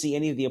 you won't see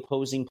any of the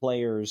opposing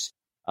players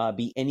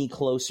be any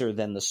closer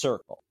than the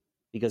circle,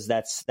 because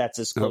that's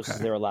as close as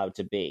they're allowed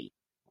to be.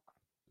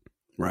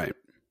 Right.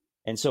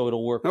 And so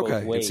it'll work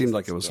both ways. It seemed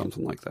like it was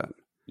something like that.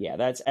 Yeah,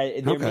 that's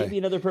there may be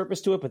another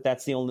purpose to it, but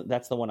that's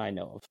the one I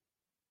know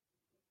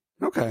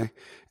of. Okay.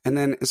 And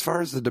then as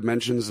far as the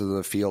dimensions of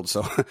the field,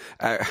 so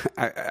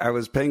I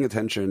was paying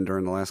attention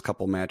during the last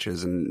couple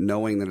matches and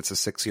knowing that it's a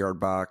 6-yard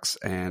box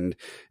and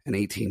an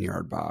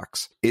 18-yard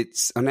box.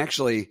 And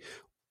actually,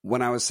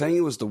 when I was saying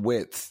it was the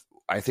width,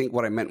 I think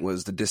what I meant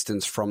was the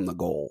distance from the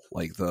goal,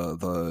 like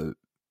the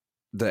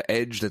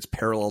edge that's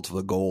parallel to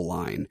the goal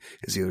line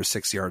is either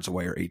 6 yards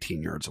away or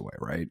 18 yards away,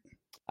 right?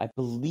 I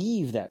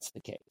believe that's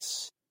the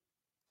case.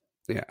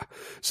 Yeah.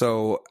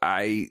 So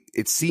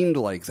it seemed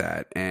like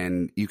that,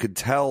 and you could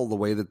tell the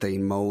way that they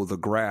mow the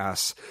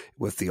grass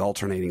with the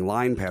alternating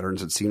line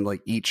patterns. It seemed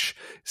like each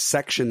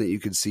section that you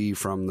could see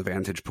from the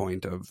vantage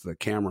point of the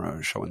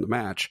camera showing the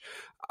match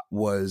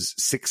was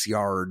 6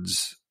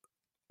 yards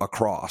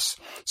across.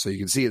 So you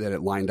can see that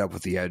it lined up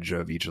with the edge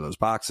of each of those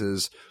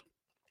boxes.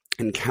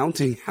 And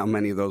counting how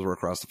many of those were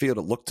across the field,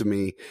 it looked to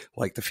me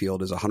like the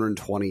field is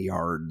 120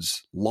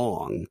 yards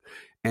long.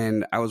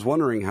 And I was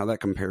wondering how that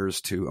compares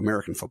to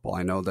American football.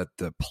 I know that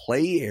the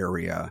play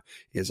area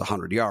is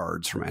 100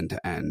 yards from end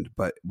to end,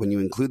 but when you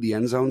include the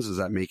end zones, does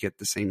that make it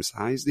the same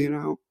size? Do you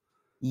know?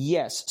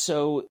 Yes.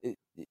 So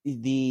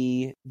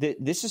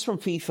this is from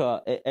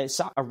FIFA.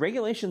 A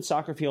regulation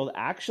soccer field,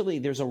 actually,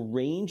 there's a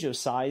range of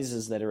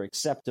sizes that are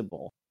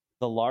acceptable.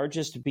 The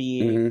largest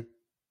being,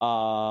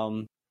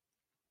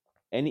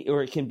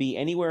 it can be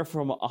anywhere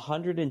from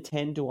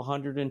 110 to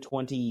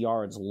 120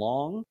 yards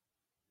long,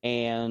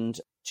 and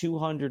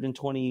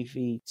 220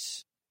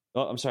 feet.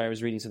 Oh, I'm sorry, I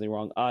was reading something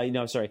wrong.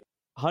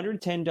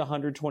 110 to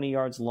 120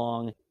 yards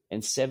long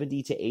and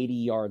 70 to 80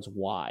 yards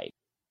wide.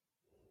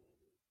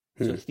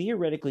 So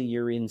theoretically,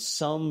 you're in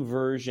some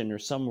version or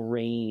some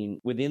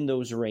range within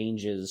those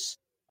ranges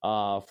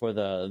for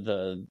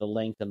the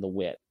length and the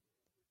width.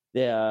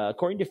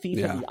 According to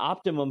FIFA, the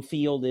optimum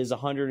field is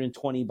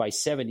 120 by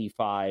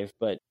 75.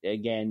 But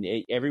again,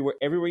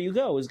 everywhere you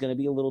go is going to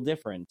be a little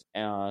different.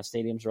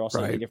 Stadiums are also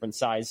going to be different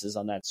sizes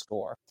on that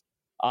score.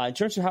 In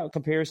terms of how it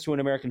compares to an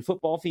American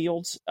football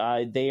field,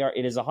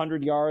 it is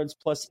 100 yards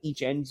plus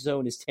each end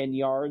zone is 10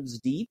 yards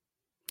deep.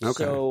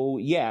 Okay.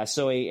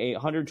 So a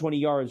 120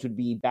 yards would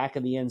be back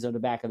of the end zone to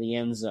back of the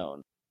end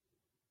zone.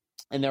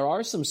 And there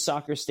are some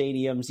soccer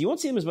stadiums. You won't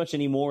see them as much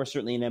anymore,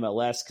 certainly in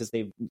MLS, because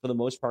they've, for the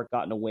most part,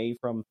 gotten away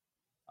from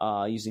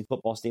using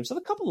football stadiums. So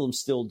a couple of them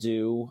still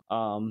do.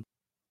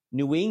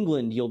 New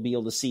England, you'll be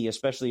able to see,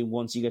 especially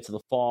once you get to the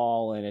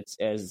fall, and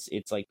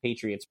it's like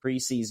Patriots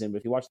preseason. But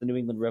if you watch the New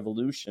England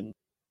Revolution,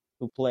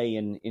 who play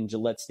in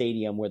Gillette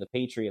Stadium where the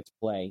Patriots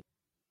play,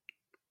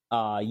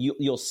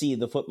 you'll see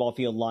the football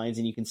field lines,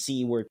 and you can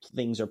see where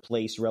things are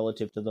placed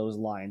relative to those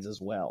lines as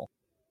well.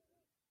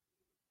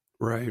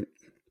 Right.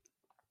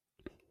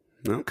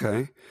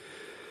 Okay.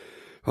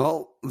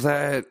 Well,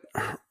 that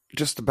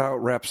just about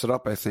wraps it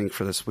up, I think,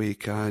 for this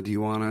week. Do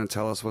you want to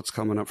tell us what's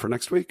coming up for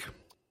next week?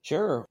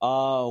 Sure.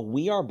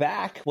 We are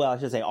back. Well, I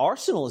should say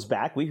Arsenal is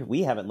back.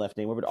 We haven't left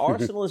anywhere, but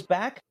Arsenal is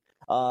back.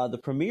 The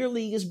Premier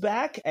League is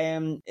back,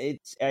 and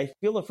I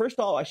feel that first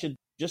of all, I should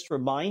just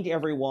remind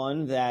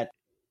everyone that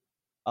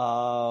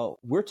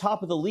we're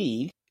top of the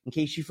league, in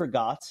case you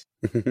forgot.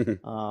 Should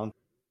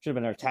have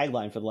been our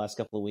tagline for the last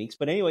couple of weeks.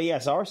 But anyway,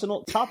 yes,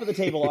 Arsenal, top of the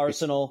table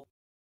Arsenal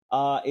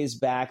is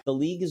back. The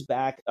league is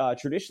back.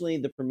 Traditionally,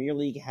 the Premier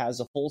League has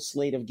a full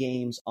slate of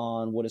games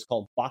on what is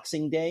called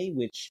Boxing Day,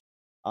 which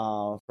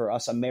for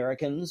us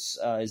Americans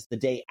is the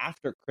day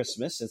after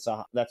Christmas.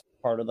 That's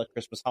part of the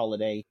Christmas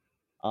holiday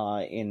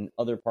in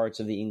other parts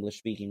of the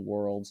English-speaking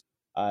world.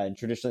 And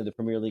traditionally, the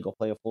Premier League will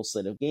play a full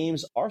slate of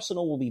games.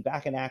 Arsenal will be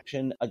back in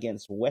action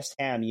against West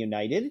Ham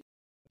United,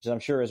 which I'm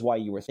sure is why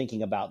you were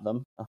thinking about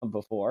them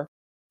before.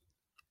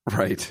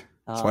 Right.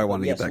 That's why I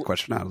wanted to get that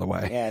question out of the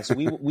way. Yeah, so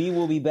we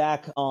will be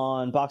back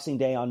on Boxing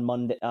Day on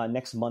Monday,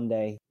 next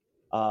Monday,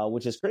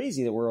 which is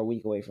crazy that we're a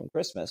week away from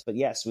Christmas. But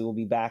yes, we will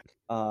be back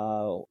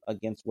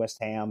against West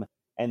Ham,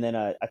 and then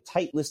a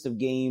tight list of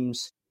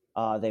games.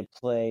 They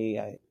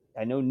play.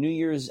 I know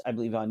I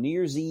believe on New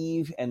Year's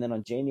Eve, and then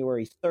on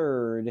January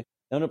 3rd,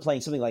 they end up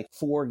playing something like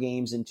 4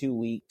 games in 2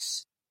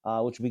 weeks,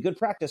 which will be good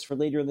practice for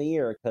later in the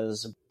year.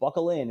 Because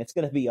buckle in, it's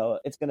going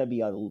to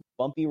be a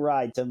bumpy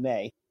ride to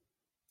May.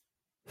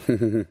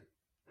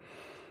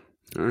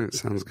 All right,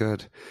 sounds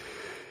good.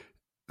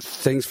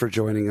 Thanks for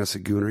joining us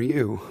at Gooner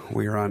U.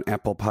 We are on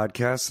Apple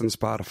Podcasts and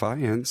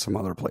Spotify and some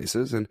other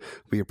places, and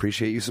we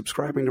appreciate you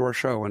subscribing to our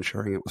show and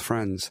sharing it with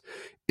friends.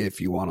 If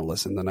you want to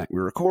listen the night we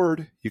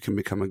record, you can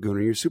become a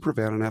Gooner U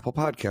Superfan on Apple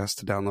Podcasts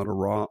to download a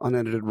raw,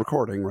 unedited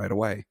recording right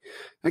away.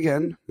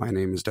 Again, my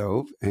name is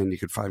Dove, and you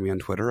can find me on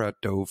Twitter at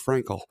Dove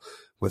Frankel.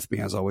 With me,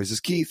 as always, is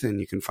Keith, and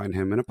you can find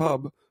him in a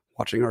pub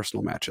watching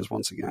Arsenal matches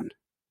once again.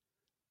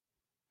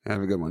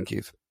 Have a good one,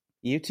 Keith.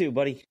 You too,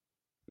 buddy.